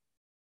market.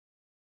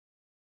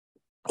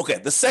 Okay,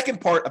 the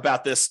second part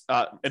about this,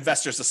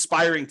 investors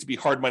aspiring to be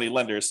hard money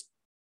lenders,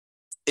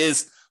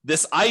 is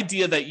this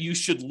idea that you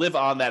should live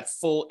on that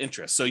full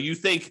interest. So you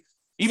think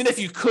even if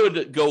you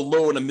could go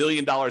loan $1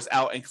 million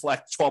out and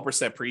collect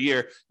 12% per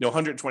year,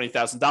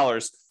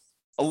 $120,000,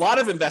 a lot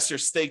of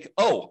investors think,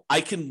 oh, I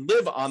can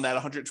live on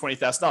that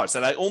 $120,000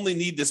 and I only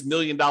need this $1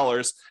 million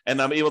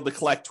and I'm able to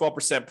collect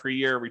 12% per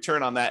year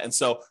return on that. And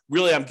so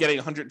really I'm getting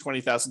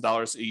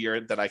 $120,000 a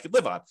year that I could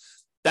live on.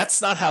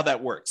 That's not how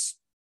that works.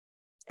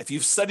 If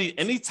you've studied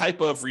any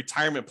type of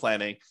retirement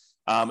planning,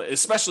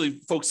 especially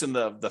folks in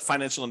the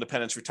financial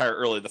independence, retire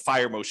early, the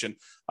FIRE motion,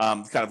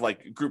 kind of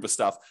like group of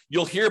stuff,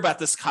 you'll hear about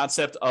this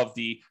concept of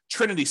the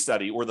Trinity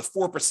study or the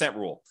 4%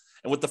 rule.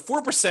 And what the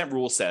 4%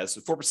 rule says,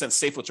 the 4%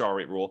 safe withdrawal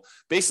rate rule,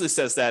 basically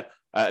says that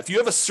if you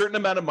have a certain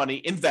amount of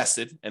money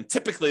invested, and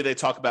typically they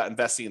talk about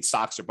investing in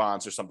stocks or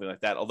bonds or something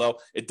like that, although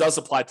it does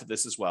apply to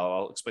this as well.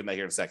 I'll explain that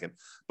here in a second.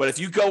 But if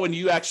you go and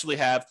you actually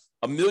have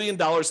 $1 million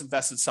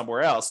invested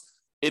somewhere else,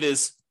 it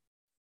is,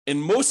 in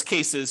most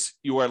cases,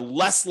 you are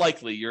less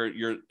likely,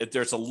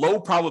 there's a low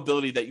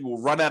probability that you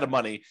will run out of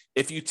money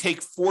if you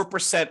take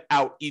 4%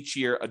 out each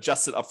year,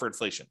 adjusted up for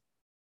inflation.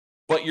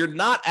 But you're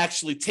not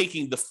actually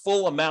taking the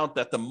full amount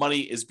that the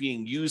money is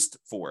being used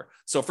for.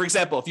 So for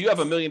example, if you have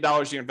 $1 million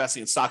you're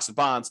investing in stocks and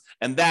bonds,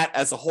 and that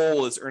as a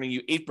whole is earning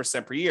you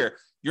 8% per year,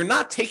 you're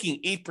not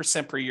taking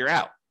 8% per year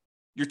out.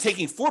 You're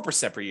taking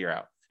 4% per year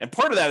out. And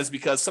part of that is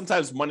because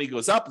sometimes money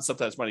goes up and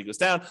sometimes money goes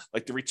down.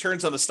 Like the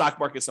returns on the stock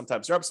market,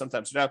 sometimes are up,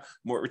 sometimes are down.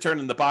 More return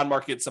in the bond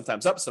market,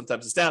 sometimes up,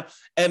 sometimes it's down.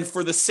 And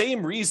for the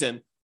same reason,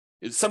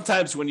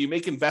 sometimes when you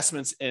make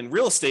investments in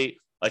real estate,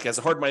 like as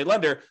a hard money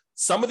lender,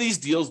 some of these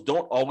deals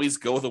don't always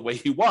go the way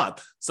you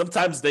want.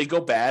 Sometimes they go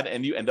bad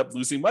and you end up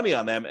losing money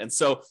on them. And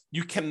so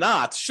you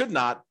should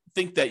not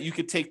think that you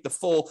could take the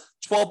full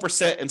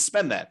 12% and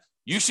spend that.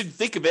 You should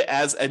think of it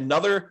as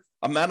another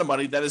amount of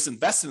money that is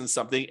invested in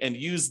something and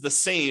use the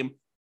same,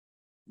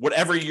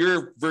 whatever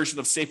your version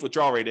of safe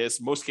withdrawal rate is.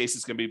 Most cases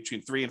it's going to be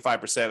between 3 and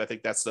 5%. I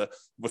think that's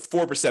with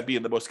 4%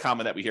 being the most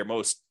common that we hear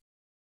most.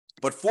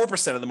 But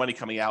 4% of the money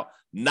coming out,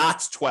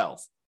 not 12.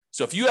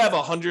 So if you have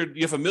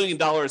 $1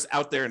 million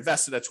out there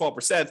invested at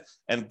 12%,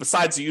 and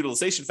besides the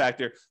utilization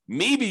factor,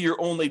 maybe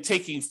you're only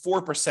taking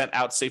 4%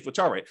 out safe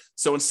withdrawal rate.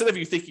 So instead of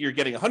you thinking you're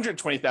getting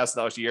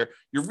 $120,000 a year,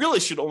 you really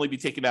should only be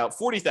taking out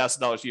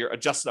 $40,000 a year,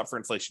 adjusted up for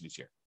inflation each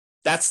year.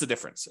 That's the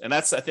difference. And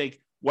that's, I think,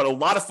 what a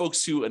lot of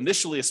folks who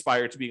initially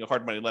aspire to being a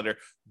hard money lender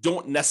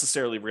don't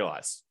necessarily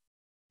realize.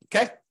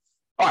 Okay.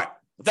 All right.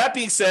 With that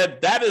being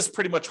said, that is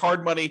pretty much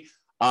hard money.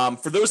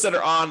 For those that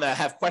are on that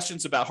have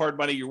questions about hard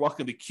money, you're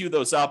welcome to queue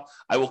those up.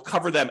 I will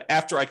cover them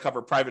after I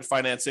cover private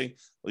financing.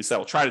 At least I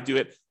will try to do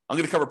it. I'm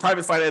going to cover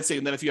private financing,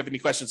 and then if you have any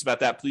questions about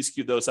that, please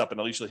queue those up,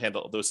 and I'll usually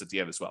handle those at the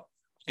end as well.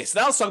 Okay, so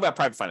now let's talk about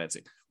private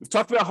financing. We've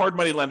talked about hard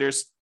money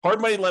lenders. Hard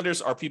money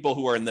lenders are people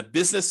who are in the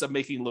business of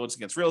making loans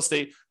against real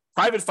estate.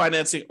 Private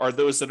financing are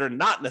those that are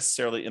not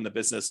necessarily in the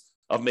business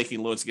of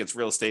making loans against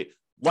real estate,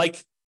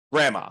 like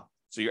grandma.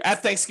 So you're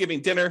at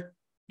Thanksgiving dinner,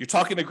 you're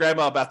talking to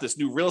grandma about this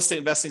new real estate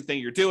investing thing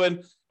you're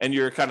doing, and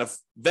you're kind of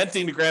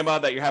venting to grandma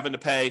that you're having to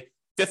pay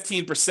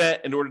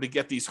 15% in order to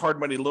get these hard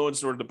money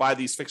loans in order to buy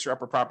these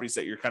fixer-upper properties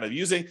that you're kind of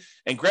using.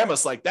 And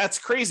grandma's like, that's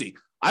crazy.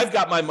 I've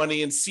got my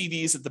money in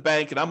CDs at the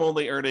bank, and I'm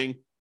only earning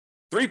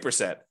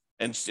 3%.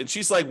 And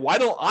she's like, why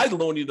don't I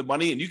loan you the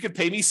money and you can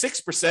pay me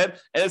 6%? And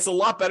it's a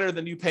lot better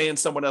than you paying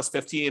someone else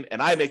 15%,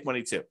 and I make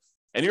money too.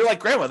 And you're like,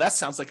 grandma, that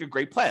sounds like a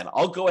great plan.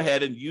 I'll go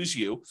ahead and use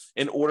you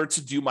in order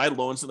to do my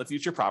loans in the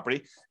future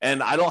property.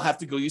 And I don't have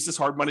to go use this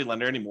hard money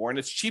lender anymore. And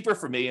it's cheaper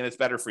for me and it's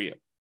better for you.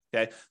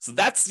 Okay. So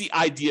that's the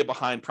idea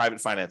behind private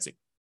financing.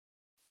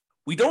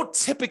 We don't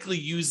typically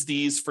use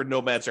these for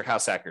nomads or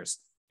house hackers.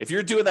 If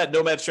you're doing that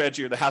nomad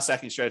strategy or the house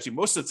hacking strategy,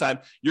 most of the time,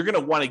 you're going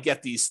to want to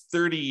get these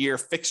 30-year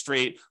fixed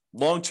rate,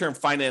 long-term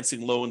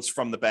financing loans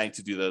from the bank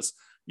to do this.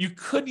 You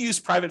could use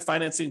private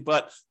financing,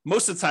 but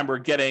most of the time we're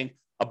getting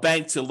a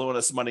bank to loan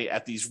us money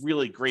at these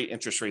really great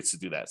interest rates to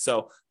do that.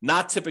 So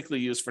not typically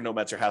used for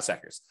nomads or house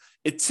hackers.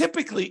 It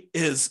typically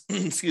is,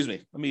 excuse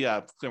me, let me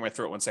clear my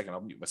throat 1 second. I'll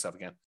mute myself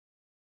again.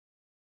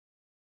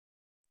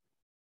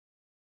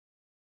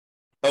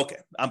 Okay,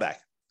 I'm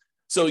back.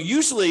 So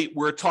usually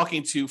we're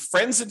talking to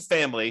friends and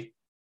family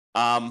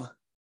and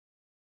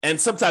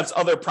sometimes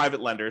other private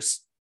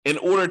lenders in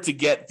order to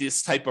get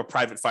this type of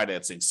private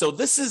financing. So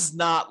this is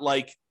not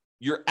like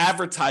you're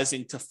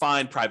advertising to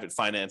find private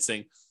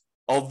financing,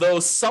 although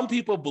some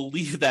people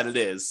believe that it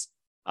is.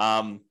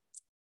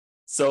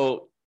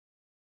 So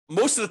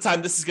most of the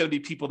time, this is going to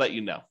be people that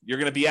you know. You're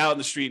going to be out in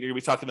the street and you're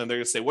going to be talking to them. They're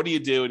going to say, what do you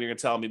do? And you're going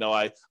to tell them,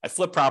 I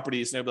flip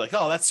properties. And they'll be like,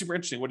 oh, that's super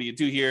interesting. What do you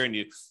do here? And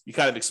you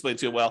kind of explain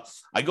to them, well,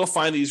 I go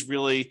find these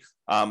really,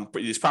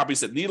 these properties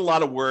that need a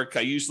lot of work.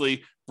 I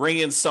usually bring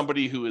in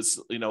somebody who is,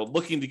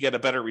 looking to get a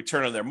better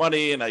return on their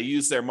money. And I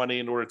use their money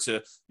in order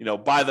to,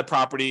 buy the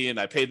property, and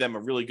I pay them a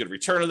really good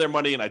return on their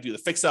money. And I do the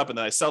fix up, and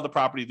then I sell the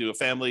property to a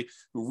family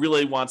who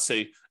really wants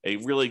a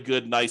really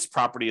good, nice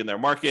property in their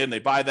market. And they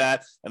buy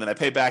that. And then I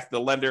pay back the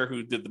lender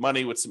who did the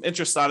money with some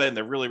interest on it. And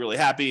they're really, really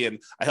happy. And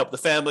I help the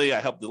family, I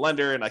help the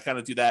lender, and I kind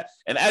of do that.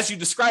 And as you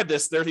describe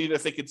this, they're either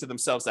thinking to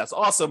themselves, that's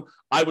awesome.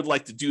 I would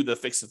like to do the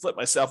fix and flip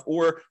myself.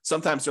 Or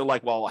sometimes they're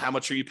like, well, how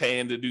much are you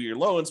paying to do your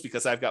loans?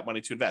 Because I've got money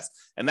to invest.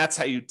 And that's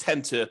how you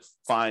tend to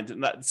find,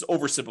 it's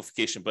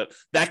oversimplification, but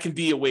that can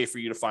be a way for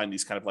you to find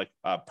these kind of like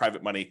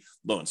private money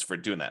loans for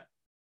doing that.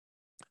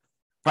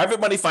 Private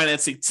money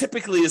financing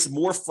typically is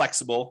more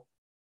flexible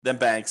than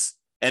banks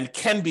and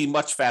can be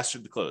much faster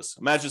to close.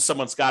 Imagine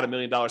someone's got $1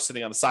 million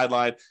sitting on the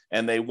sideline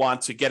and they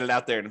want to get it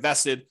out there and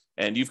invested,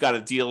 and you've got a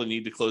deal and you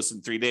need to close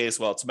in 3 days.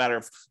 Well, it's a matter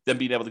of them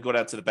being able to go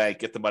down to the bank,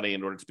 get the money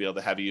in order to be able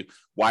to have you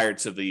wired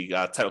to the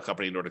title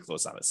company in order to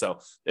close on it. So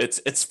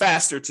it's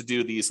faster to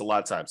do these a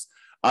lot of times.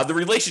 The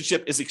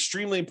relationship is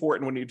extremely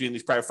important when you're doing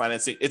these private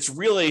financing. It's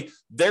really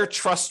their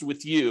trust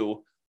with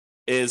you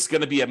is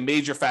going to be a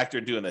major factor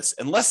in doing this.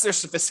 Unless they're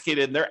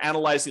sophisticated and they're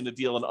analyzing the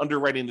deal and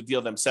underwriting the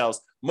deal themselves,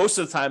 most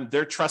of the time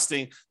they're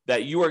trusting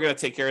that you are going to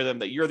take care of them,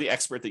 that you're the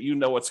expert, that you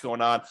know what's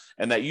going on,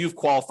 and that you've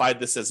qualified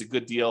this as a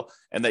good deal,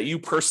 and that you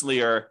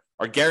personally are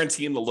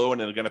guaranteeing the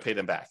loan and are going to pay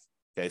them back.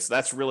 Okay, so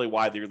that's really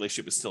why the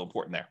relationship is still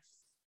important there.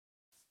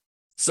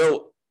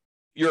 So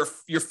your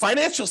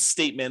financial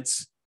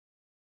statements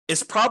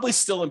is probably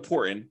still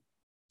important.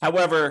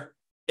 However,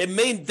 they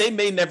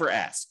may never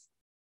ask.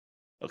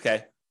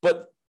 Okay,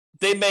 but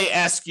they may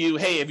ask you,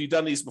 hey, have you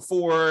done these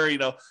before?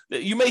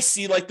 You may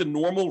see like the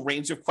normal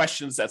range of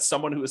questions that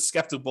someone who is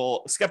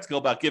skeptical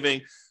about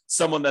giving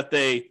someone that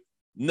they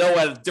know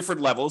at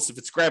different levels. If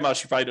it's grandma,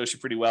 she probably knows you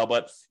pretty well,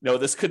 but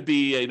this could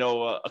be,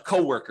 a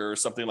coworker or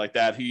something like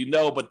that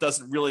who but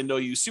doesn't really know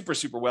you super,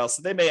 super well.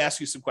 So they may ask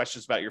you some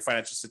questions about your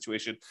financial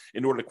situation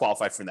in order to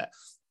qualify for that.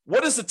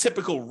 What is the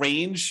typical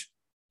range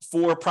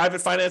for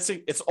private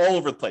financing? It's all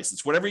over the place.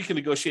 It's whatever you can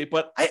negotiate.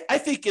 But I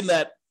think in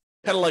that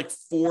kind of like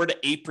 4 to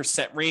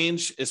 8%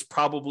 range is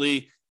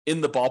probably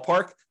in the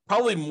ballpark,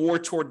 probably more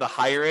toward the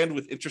higher end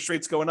with interest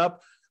rates going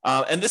up.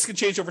 And this can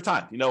change over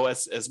time.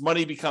 As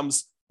money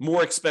becomes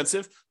more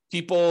expensive,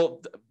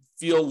 people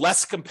feel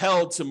less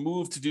compelled to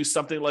move to do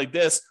something like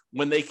this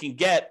when they can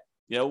get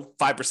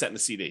 5% in the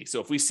CD. So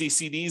if we see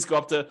CDs go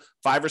up to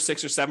 5 or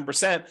 6 or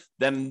 7%,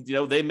 then,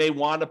 they may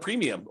want a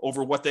premium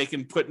over what they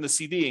can put in the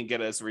CD and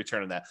get as a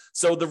return on that.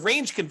 So the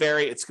range can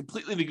vary. It's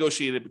completely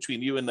negotiated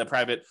between you and the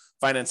private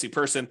financing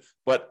person.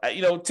 But,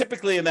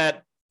 typically in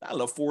that,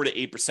 4 to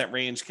 8%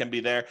 range can be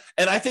there.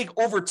 And I think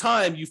over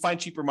time you find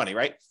cheaper money,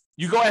 right?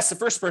 You go ask the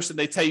first person,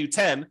 they tell you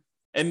 10,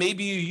 and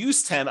maybe you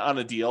use 10 on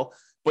a deal,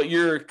 but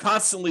you're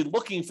constantly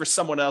looking for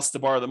someone else to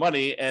borrow the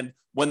money. And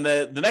when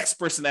the next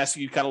person asks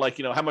you kind of like,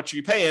 how much are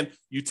you paying?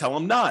 You tell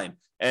them 9.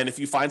 And if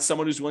you find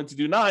someone who's willing to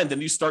do 9, then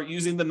you start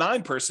using the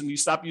 9 person, you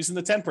stop using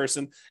the 10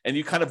 person, and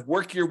you kind of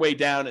work your way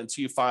down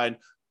until you find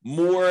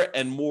more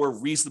and more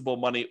reasonable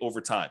money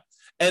over time.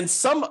 And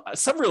some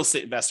real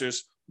estate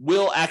investors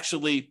will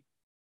actually,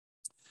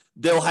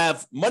 they'll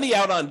have money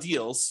out on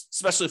deals,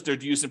 especially if they're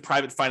using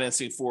private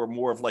financing for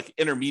more of like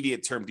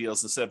intermediate term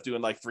deals instead of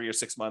doing like 3 or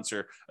 6 months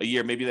or a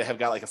year. Maybe they have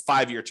got like a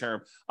 5-year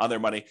term on their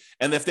money.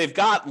 And if they've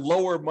got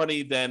lower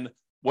money than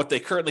what they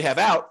currently have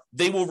out,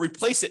 they will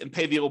replace it and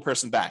pay the old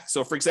person back.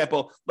 So for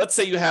example, let's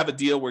say you have a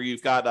deal where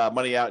you've got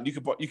money out and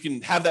you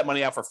can have that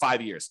money out for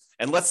 5 years.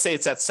 And let's say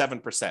it's at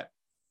 7%.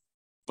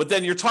 But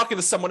then you're talking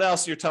to someone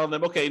else and you're telling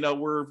them, okay,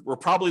 we're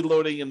probably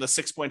loading in the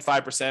 6.5%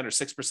 or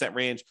 6%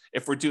 range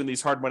if we're doing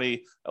these hard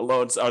money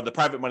loans, or the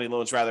private money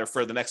loans rather,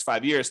 for the next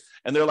 5 years.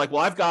 And they're like,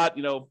 well, I've got,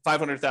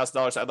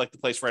 $500,000 I'd like to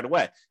place right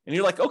away. And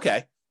you're like,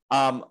 okay,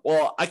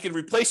 well, I can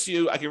replace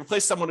you. I can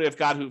replace someone who've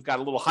got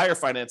a little higher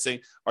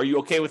financing. Are you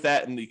okay with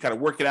that? And you kind of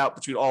work it out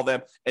between all of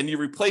them. And you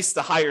replace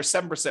the higher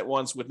 7%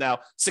 ones with now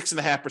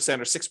 6.5%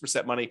 or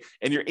 6% money.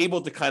 And you're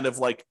able to kind of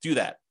like do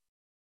that.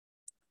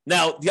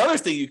 Now, the other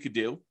thing you could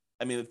do,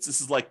 this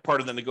is like part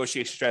of the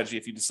negotiation strategy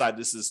if you decide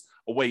this is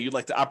a way you'd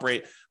like to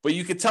operate, but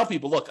you could tell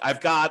people, look,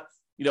 I've got,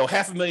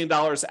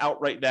 $500,000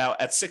 out right now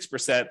at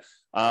 6%.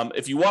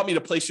 If you want me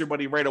to place your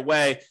money right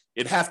away,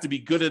 it'd have to be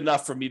good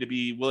enough for me to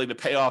be willing to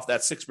pay off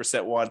that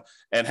 6% one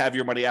and have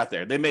your money out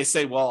there. They may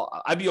say, well,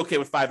 I'd be okay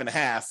with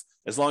 5.5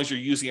 as long as you're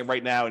using it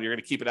right now and you're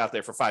going to keep it out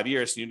there for 5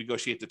 years. So you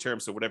negotiate the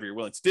terms of whatever you're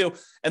willing to do.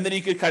 And then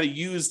you could kind of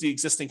use the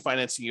existing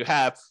financing you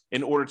have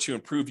in order to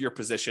improve your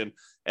position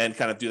and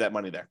kind of do that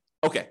money there.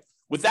 Okay.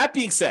 With that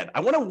being said, I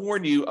want to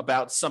warn you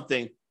about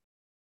something,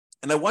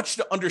 and I want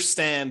you to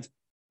understand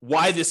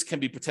why this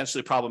can be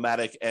potentially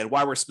problematic and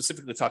why we're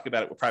specifically talking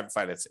about it with private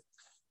financing.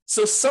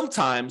 So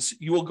sometimes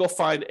you will go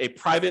find a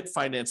private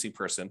financing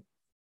person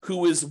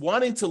who is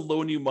wanting to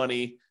loan you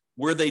money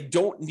where they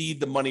don't need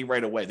the money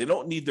right away. They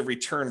don't need the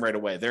return right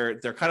away.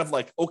 They're kind of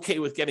like okay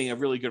with getting a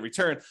really good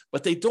return,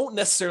 but they don't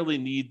necessarily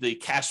need the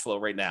cash flow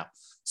right now.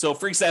 So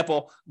for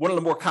example, one of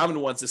the more common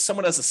ones is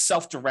someone has a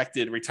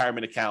self-directed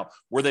retirement account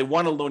where they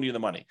want to loan you the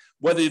money.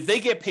 Whether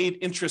they get paid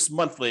interest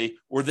monthly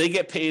or they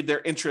get paid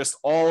their interest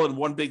all in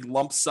one big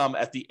lump sum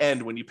at the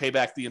end when you pay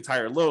back the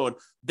entire loan,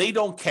 they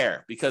don't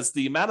care because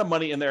the amount of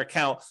money in their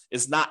account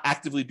is not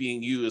actively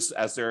being used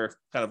as they're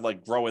kind of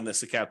like growing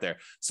this account there.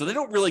 So they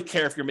don't really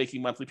care if you're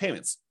making monthly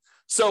payments.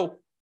 So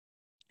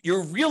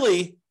you're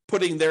really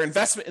putting their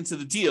investment into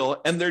the deal,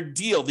 and their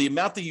deal, the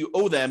amount that you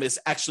owe them, is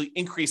actually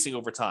increasing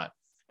over time.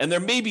 And there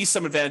may be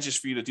some advantages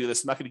for you to do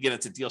this. I'm not going to get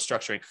into deal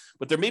structuring,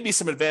 but there may be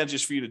some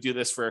advantages for you to do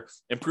this for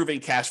improving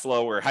cash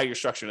flow or how you're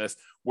structuring this,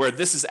 where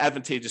this is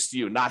advantageous to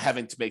you, not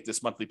having to make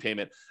this monthly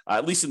payment,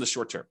 at least in the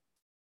short term.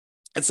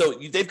 And so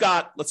they've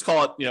got, let's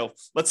call it,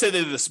 let's say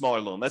they did a smaller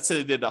loan. Let's say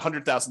they did a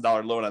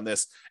 $100,000 loan on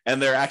this, and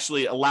they're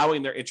actually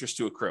allowing their interest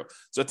to accrue.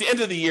 So at the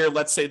end of the year,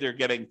 let's say they're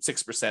getting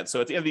 6%.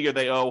 So at the end of the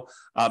year,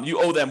 you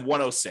owe them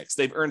 106.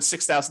 They've earned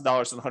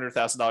 $6,000 on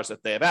 $100,000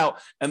 that they have out.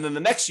 And then the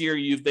next year,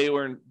 you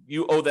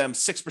owe them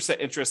 6%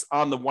 interest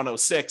on the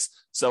 106.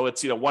 So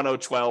it's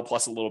 1012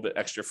 plus a little bit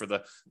extra for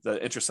the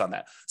interest on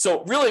that.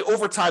 So really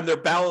over time, their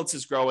balance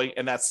is growing,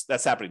 and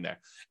that's happening there.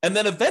 And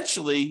then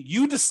eventually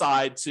you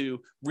decide to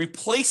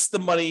replace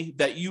the money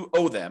that you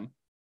owe them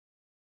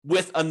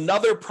with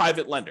another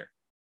private lender.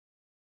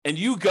 And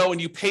you go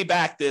and you pay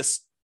back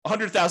this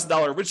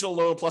 $100,000 original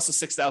loan plus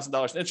the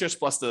 $6,000 in interest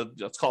plus the,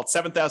 let's call it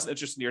 $7,000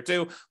 interest in year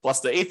 2 plus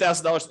the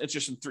 $8,000 in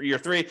interest in year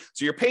 3.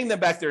 So you're paying them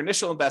back their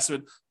initial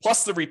investment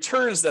plus the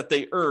returns that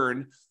they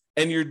earn.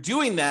 And you're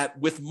doing that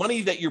with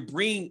money that you're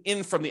bringing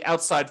in from the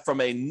outside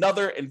from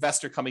another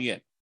investor coming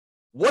in.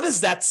 What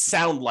does that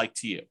sound like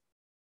to you?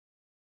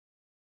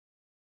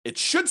 It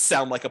should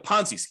sound like a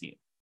Ponzi scheme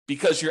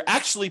because you're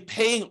actually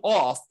paying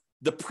off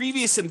the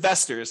previous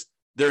investors,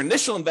 their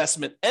initial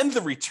investment and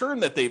the return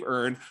that they've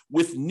earned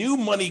with new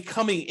money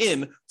coming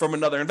in from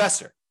another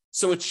investor.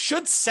 So it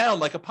should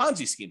sound like a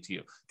Ponzi scheme to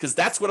you because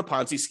that's what a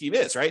Ponzi scheme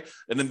is, right?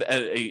 And then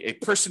a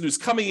person who's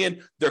coming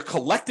in, they're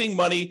collecting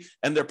money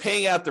and they're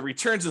paying out the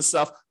returns and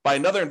stuff by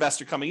another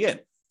investor coming in.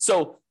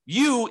 So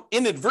you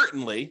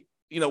inadvertently,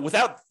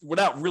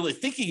 without really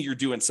thinking you're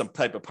doing some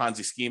type of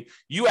Ponzi scheme,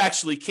 you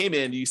actually came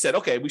in, you said,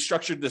 okay, we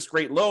structured this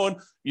great loan.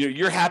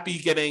 You're happy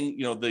getting,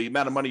 the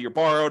amount of money you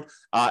borrowed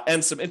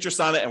and some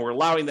interest on it. And we're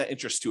allowing that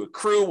interest to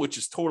accrue, which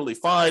is totally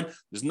fine.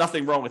 There's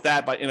nothing wrong with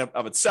that in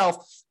of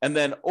itself. And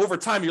then over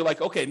time, you're like,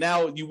 okay,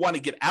 now you want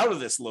to get out of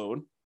this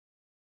loan.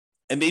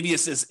 And maybe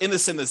it's as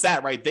innocent as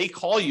that, right? They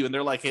call you and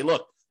they're like, hey,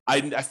 look,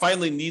 I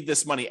finally need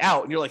this money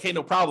out. And you're like, hey,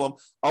 no problem.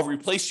 I'll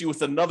replace you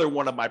with another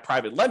one of my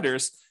private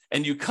lenders.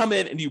 And you come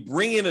in and you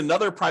bring in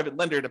another private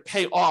lender to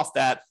pay off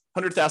that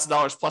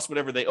 $100,000 plus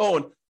whatever they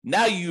own.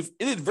 Now you've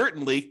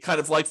inadvertently kind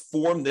of like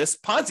formed this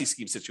Ponzi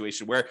scheme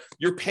situation where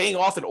you're paying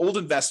off an old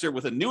investor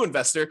with a new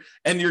investor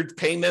and you're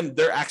paying them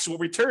their actual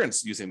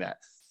returns using that.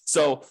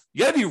 So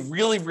you got to be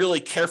really,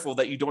 really careful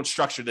that you don't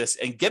structure this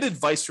and get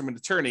advice from an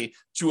attorney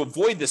to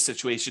avoid this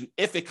situation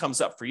if it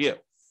comes up for you.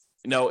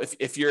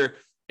 If you're,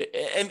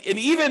 and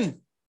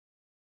even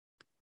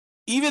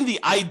even the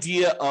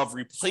idea of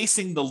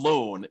replacing the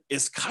loan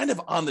is kind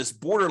of on this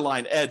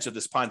borderline edge of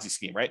this Ponzi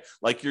scheme, right?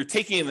 Like you're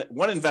taking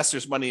one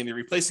investor's money and you're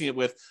replacing it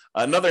with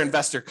another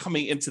investor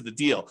coming into the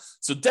deal.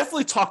 So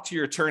definitely talk to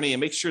your attorney and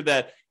make sure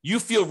that you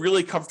feel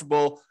really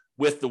comfortable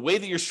with the way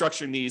that you're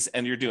structuring these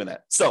and you're doing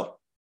that. So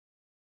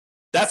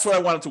that's what I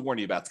wanted to warn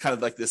you about. It's kind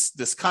of like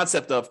this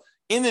concept of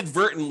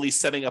inadvertently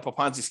setting up a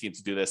Ponzi scheme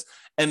to do this.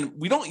 And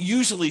we don't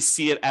usually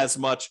see it as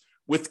much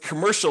with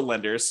commercial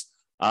lenders.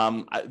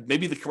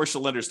 Maybe the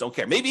commercial lenders don't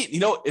care. Maybe,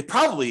 it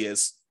probably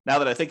is, now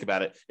that I think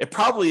about it, it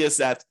probably is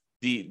that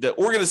the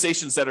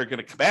organizations that are going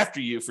to come after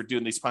you for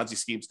doing these Ponzi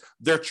schemes,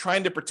 they're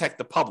trying to protect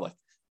the public,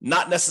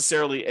 not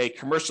necessarily a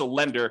commercial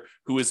lender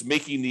who is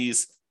making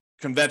these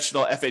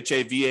conventional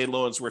FHA, VA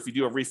loans where if you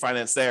do a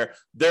refinance there,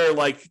 they're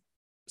like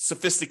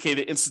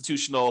sophisticated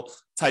institutional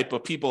type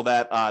of people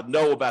that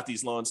know about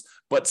these loans.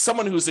 But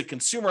someone who's a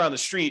consumer on the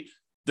street,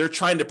 they're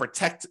trying to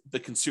protect the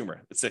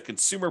consumer. It's a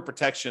consumer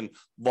protection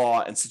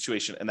law and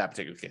situation in that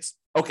particular case.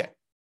 Okay.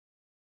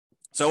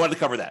 So I wanted to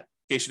cover that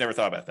in case you never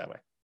thought about it that way.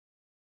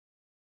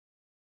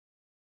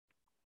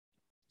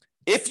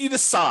 If you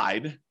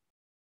decide,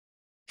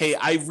 hey,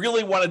 I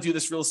really want to do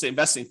this real estate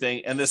investing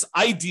thing, and this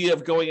idea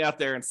of going out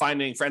there and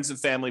finding friends and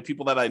family,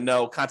 people that I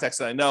know, contacts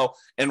that I know,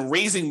 and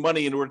raising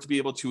money in order to be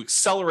able to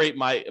accelerate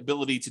my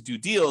ability to do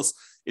deals,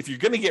 if you're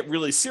going to get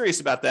really serious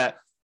about that,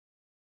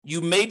 you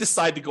may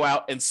decide to go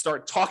out and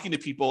start talking to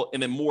people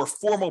in a more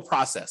formal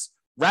process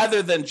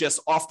rather than just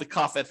off the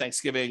cuff at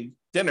Thanksgiving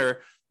dinner.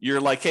 You're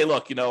like, hey,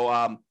 look,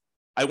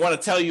 I want to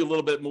tell you a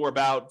little bit more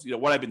about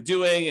what I've been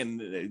doing, and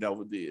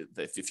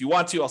if you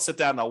want to, I'll sit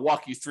down and I'll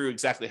walk you through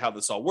exactly how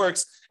this all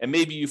works. And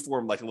maybe you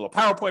form like a little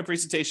PowerPoint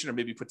presentation, or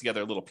maybe put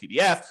together a little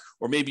PDF,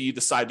 or maybe you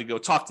decide to go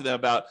talk to them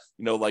about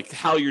like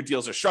how your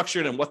deals are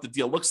structured and what the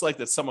deal looks like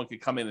that someone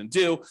could come in and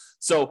do.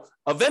 So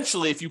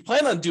eventually, if you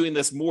plan on doing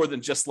this more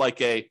than just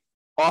like a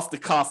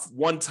off-the-cuff,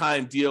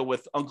 one-time deal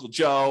with Uncle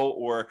Joe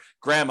or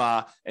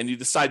Grandma, and you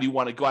decide you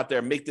want to go out there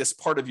and make this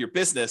part of your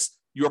business,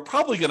 you're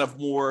probably going to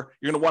you're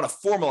going to want to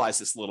formalize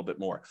this a little bit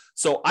more.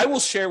 So I will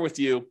share with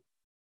you,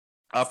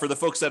 for the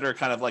folks that are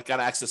kind of like got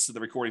access to the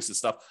recordings and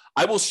stuff,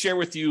 I will share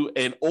with you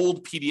an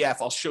old PDF.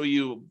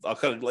 I'll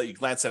kind of let you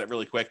glance at it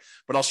really quick,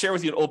 but I'll share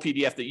with you an old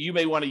PDF that you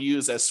may want to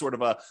use as sort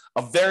of a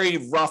very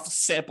rough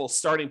sample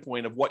starting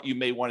point of what you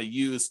may want to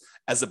use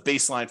as a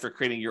baseline for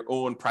creating your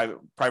own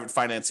private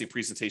financing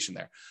presentation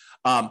there.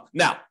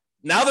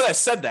 Now that I've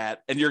said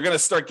that, and you're going to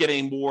start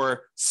getting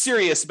more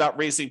serious about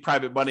raising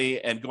private money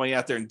and going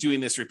out there and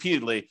doing this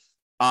repeatedly,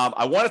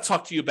 I want to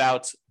talk to you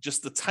about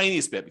just the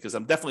tiniest bit, because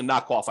I'm definitely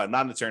not qualified. I'm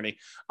not an attorney,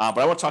 but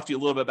I want to talk to you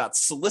a little bit about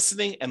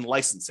soliciting and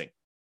licensing.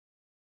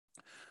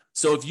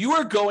 So if you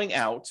are going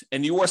out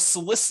and you are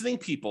soliciting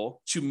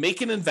people to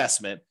make an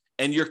investment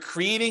and you're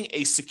creating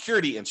a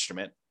security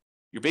instrument,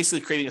 you're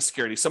basically creating a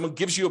security. Someone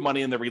gives you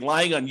money and they're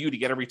relying on you to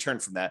get a return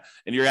from that.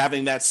 And you're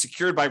having that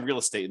secured by real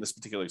estate in this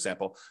particular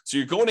example. So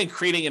you're going and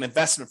creating an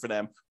investment for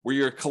them where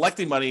you're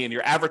collecting money and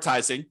you're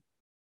advertising.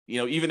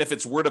 Even if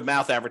it's word of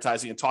mouth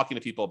advertising and talking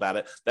to people about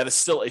it, that is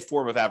still a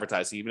form of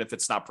advertising, even if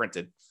it's not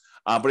printed.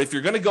 But if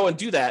you're going to go and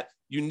do that,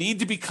 you need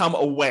to become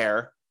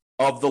aware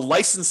of the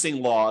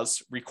licensing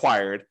laws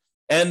required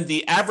and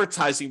the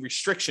advertising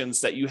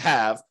restrictions that you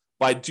have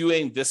by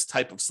doing this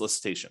type of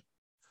solicitation.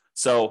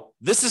 So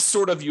this is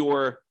sort of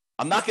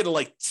I'm not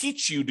going to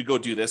teach you to go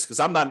do this because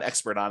I'm not an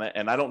expert on it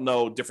and I don't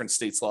know different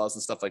states' laws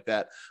and stuff like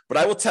that. But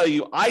I will tell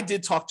you, I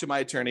did talk to my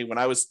attorney when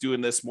I was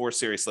doing this more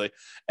seriously.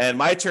 And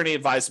my attorney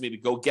advised me to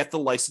go get the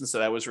license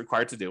that I was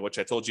required to do, which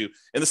I told you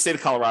in the state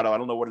of Colorado. I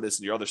don't know what it is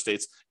in your other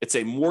states. It's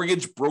a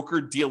mortgage broker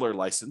dealer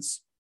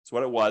license. That's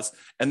what it was.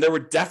 And there were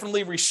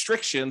definitely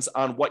restrictions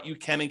on what you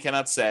can and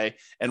cannot say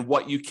and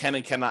what you can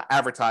and cannot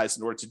advertise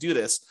in order to do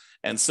this.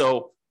 And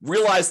so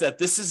realize that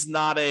this is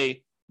not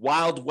a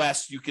Wild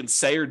West. You can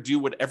say or do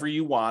whatever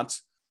you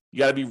want. You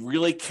got to be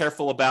really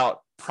careful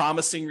about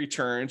promising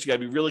returns. You got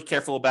to be really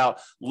careful about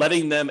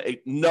letting them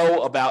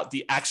know about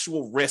the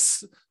actual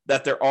risks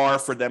that there are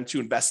for them to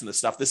invest in this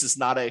stuff. This is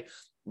not a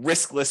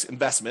riskless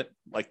investment,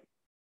 like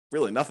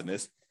really nothing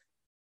is,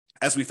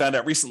 as we found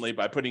out recently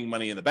by putting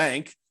money in the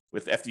bank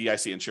with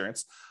FDIC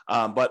insurance.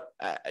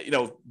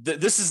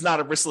 This is not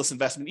a riskless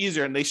investment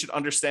either, and they should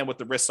understand what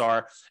the risks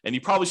are. And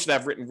you probably should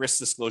have written risk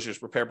disclosures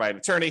prepared by an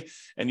attorney,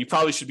 and you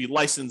probably should be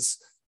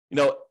licensed.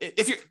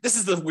 This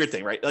is the weird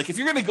thing, right? Like if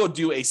you're going to go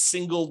do a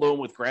single loan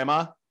with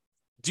Grandma,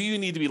 do you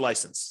need to be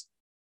licensed?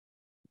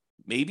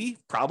 Maybe,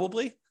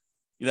 probably.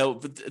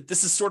 But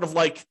this is sort of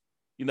like,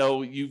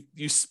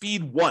 you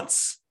speed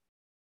once.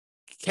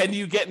 Can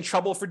you get in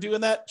trouble for doing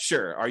that?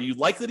 Sure. Are you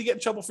likely to get in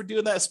trouble for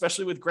doing that,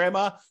 especially with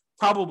Grandma?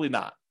 Probably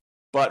not.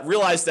 But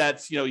realize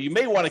that you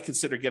may want to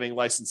consider getting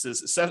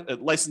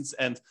licensed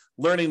and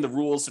learning the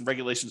rules and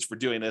regulations for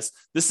doing this.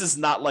 This is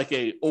not like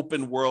an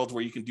open world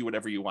where you can do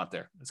whatever you want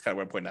there. That's kind of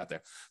what I'm pointing out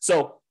there.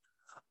 So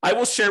I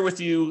will share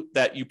with you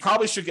that you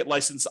probably should get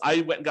licensed.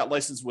 I went and got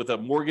licensed with a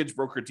mortgage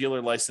broker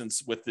dealer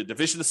license with the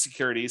Division of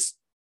Securities.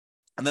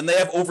 And then they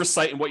have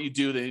oversight in what you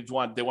do. They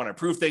want to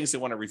improve things. They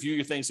want to review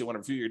your things. They want to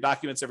review your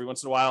documents every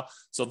once in a while.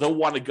 So they'll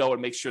want to go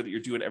and make sure that you're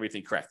doing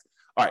everything correct.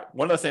 All right.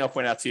 One other thing I'll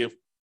point out to you.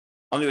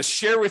 I'm going to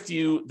share with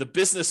you the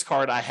business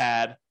card I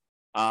had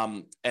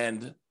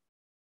and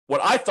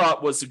what I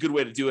thought was a good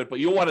way to do it, but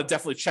you'll want to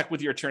definitely check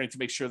with your attorney to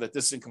make sure that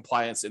this is in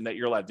compliance and that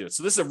you're allowed to do it.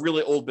 So this is a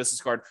really old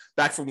business card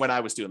back from when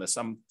I was doing this.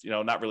 I'm,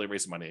 not really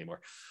raising money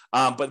anymore.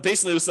 But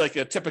basically it was like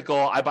a typical,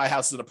 I buy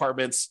houses and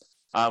apartments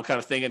kind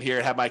of thing in here.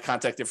 It had my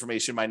contact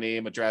information, my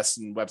name, address,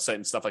 and website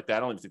and stuff like that. I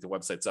don't even think the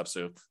website's up,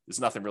 so there's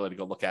nothing really to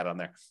go look at on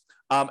there.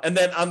 And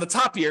then on the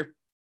top here,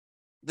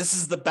 this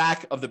is the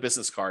back of the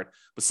business card.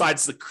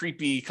 Besides the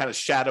creepy kind of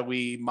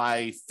shadowy,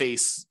 my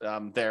face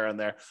there and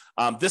there.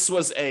 This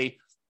was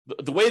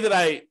the way that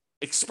I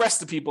expressed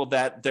to people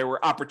that there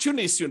were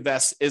opportunities to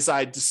invest is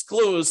I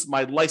disclose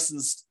my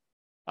licensed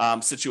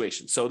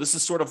situation. So this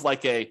is sort of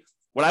like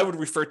what I would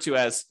refer to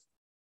as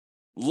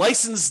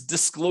licensed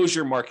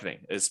disclosure marketing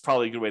is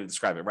probably a good way to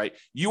describe it, right?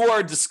 You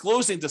are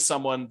disclosing to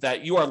someone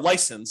that you are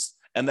licensed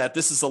and that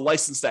this is a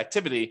licensed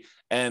activity.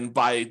 And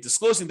by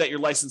disclosing that you're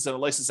licensed in a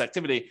licensed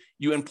activity,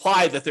 you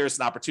imply that there's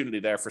an opportunity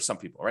there for some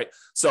people, right?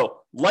 So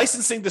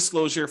licensing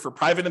disclosure for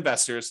private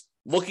investors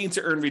looking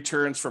to earn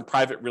returns from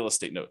private real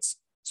estate notes.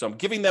 So I'm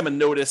giving them a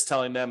notice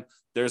telling them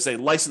there's a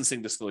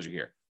licensing disclosure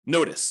here.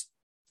 Notice.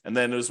 And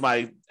then it was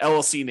my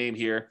LLC name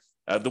here.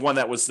 The one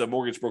that was the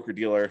mortgage broker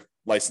dealer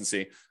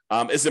licensee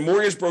is a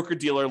mortgage broker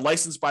dealer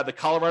licensed by the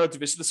Colorado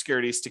Division of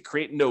Securities to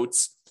create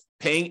notes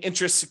paying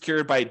interest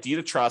secured by a deed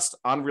of trust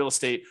on real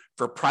estate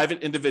for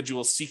private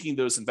individuals seeking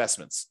those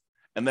investments.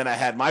 And then I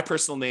had my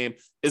personal name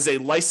is a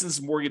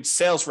licensed mortgage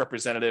sales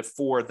representative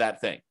for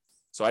that thing.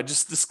 So I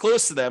just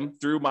disclosed to them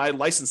through my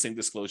licensing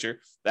disclosure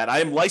that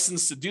I am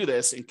licensed to do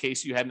this in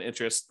case you had an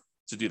interest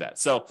to do that.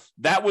 So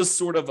that was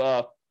sort of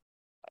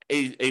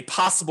a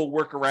possible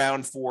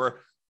workaround for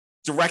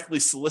directly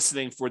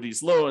soliciting for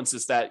these loans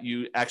is that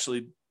you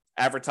actually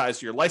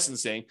advertise your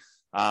licensing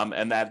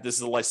and that this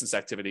is a licensed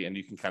activity and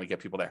you can kind of get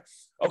people there.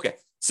 Okay,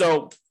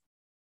 so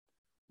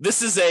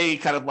this is a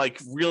kind of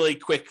like really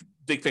quick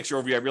big picture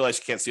overview. I realize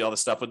you can't see all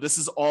this stuff, but this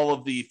is all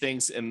of the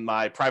things in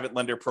my private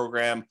lender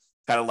program,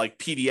 kind of like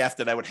PDF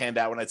that I would hand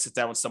out when I'd sit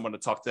down with someone to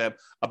talk to them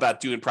about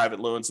doing private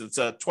loans. It's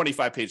a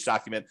 25-page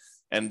document,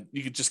 and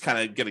you could just kind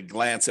of get a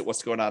glance at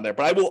what's going on there.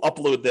 But I will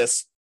upload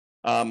this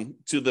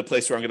to the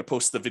place where I'm going to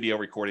post the video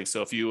recording.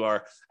 So if you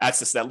are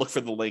accessing that, look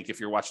for the link if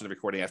you're watching the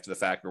recording after the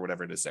fact or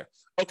whatever it is there.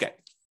 Okay,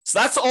 so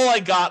that's all I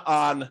got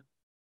on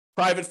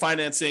private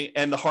financing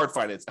and the hard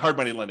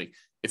money lending.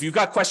 If you've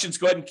got questions,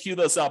 go ahead and queue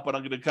those up, but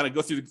I'm going to kind of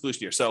go through the conclusion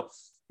here. So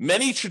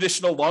many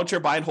traditional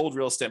long-term buy and hold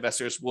real estate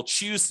investors will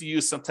choose to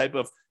use some type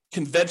of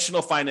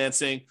conventional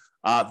financing,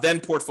 then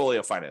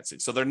portfolio financing.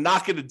 So they're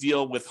not going to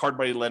deal with hard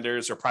money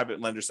lenders or private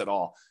lenders at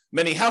all.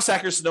 Many house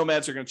hackers and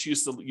nomads are going to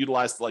choose to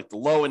utilize the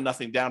low and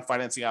nothing down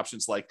financing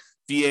options like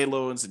VA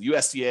loans and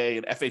USDA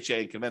and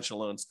FHA and conventional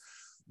loans.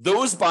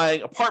 Those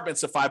buying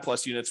apartments of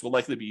 5+ units will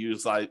likely be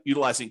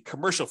utilizing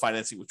commercial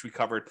financing, which we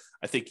covered,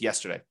 I think,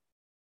 yesterday.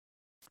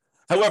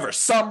 However,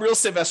 some real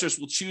estate investors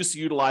will choose to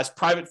utilize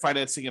private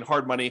financing and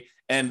hard money.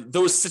 And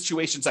those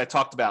situations I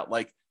talked about,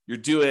 like you're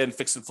doing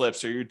fix and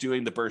flips, or you're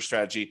doing the BRRRR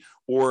strategy,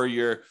 or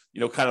you're,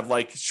 kind of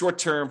like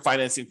short-term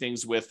financing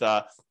things with,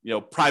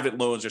 private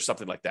loans or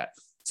something like that.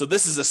 So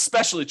this is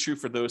especially true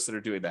for those that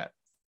are doing that.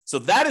 So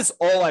that is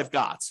all I've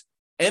got.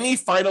 Any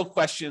final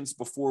questions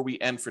before we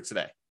end for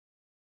today?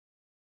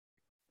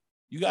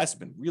 You guys have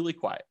been really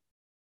quiet.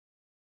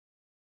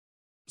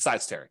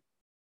 Besides Terry.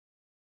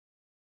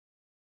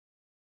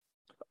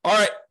 All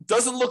right.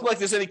 Doesn't look like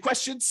there's any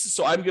questions,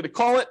 so I'm going to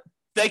call it.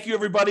 Thank you,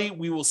 everybody.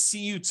 We will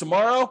see you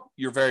tomorrow.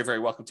 You're very, very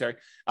welcome, Terry.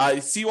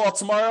 See you all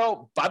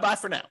tomorrow. Bye-bye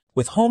for now.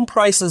 With home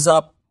prices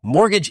up,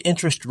 mortgage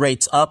interest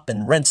rates up,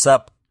 and rents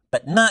up,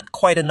 but not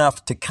quite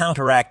enough to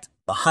counteract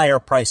the higher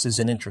prices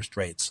and interest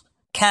rates,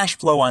 cash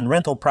flow on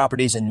rental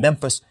properties in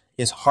Memphis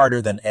is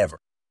harder than ever.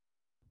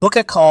 Book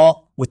a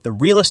call with the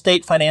Real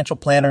Estate Financial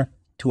Planner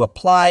to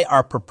apply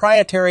our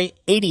proprietary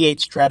 88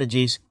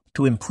 strategies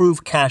to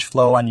improve cash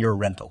flow on your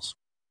rentals.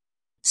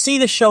 See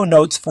the show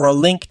notes for a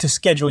link to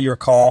schedule your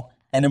call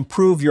and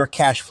improve your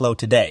cash flow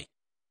today.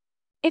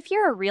 If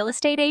you're a real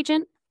estate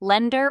agent,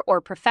 lender,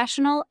 or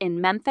professional in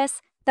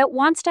Memphis that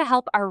wants to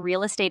help our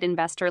real estate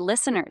investor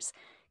listeners,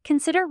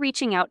 consider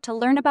reaching out to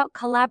learn about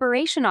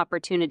collaboration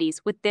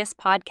opportunities with this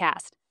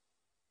podcast.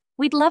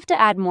 We'd love to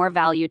add more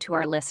value to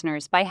our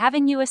listeners by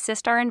having you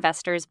assist our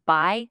investors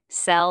buy,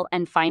 sell,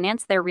 and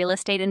finance their real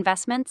estate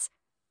investments.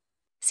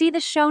 See the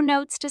show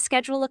notes to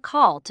schedule a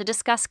call to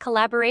discuss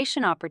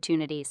collaboration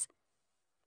opportunities.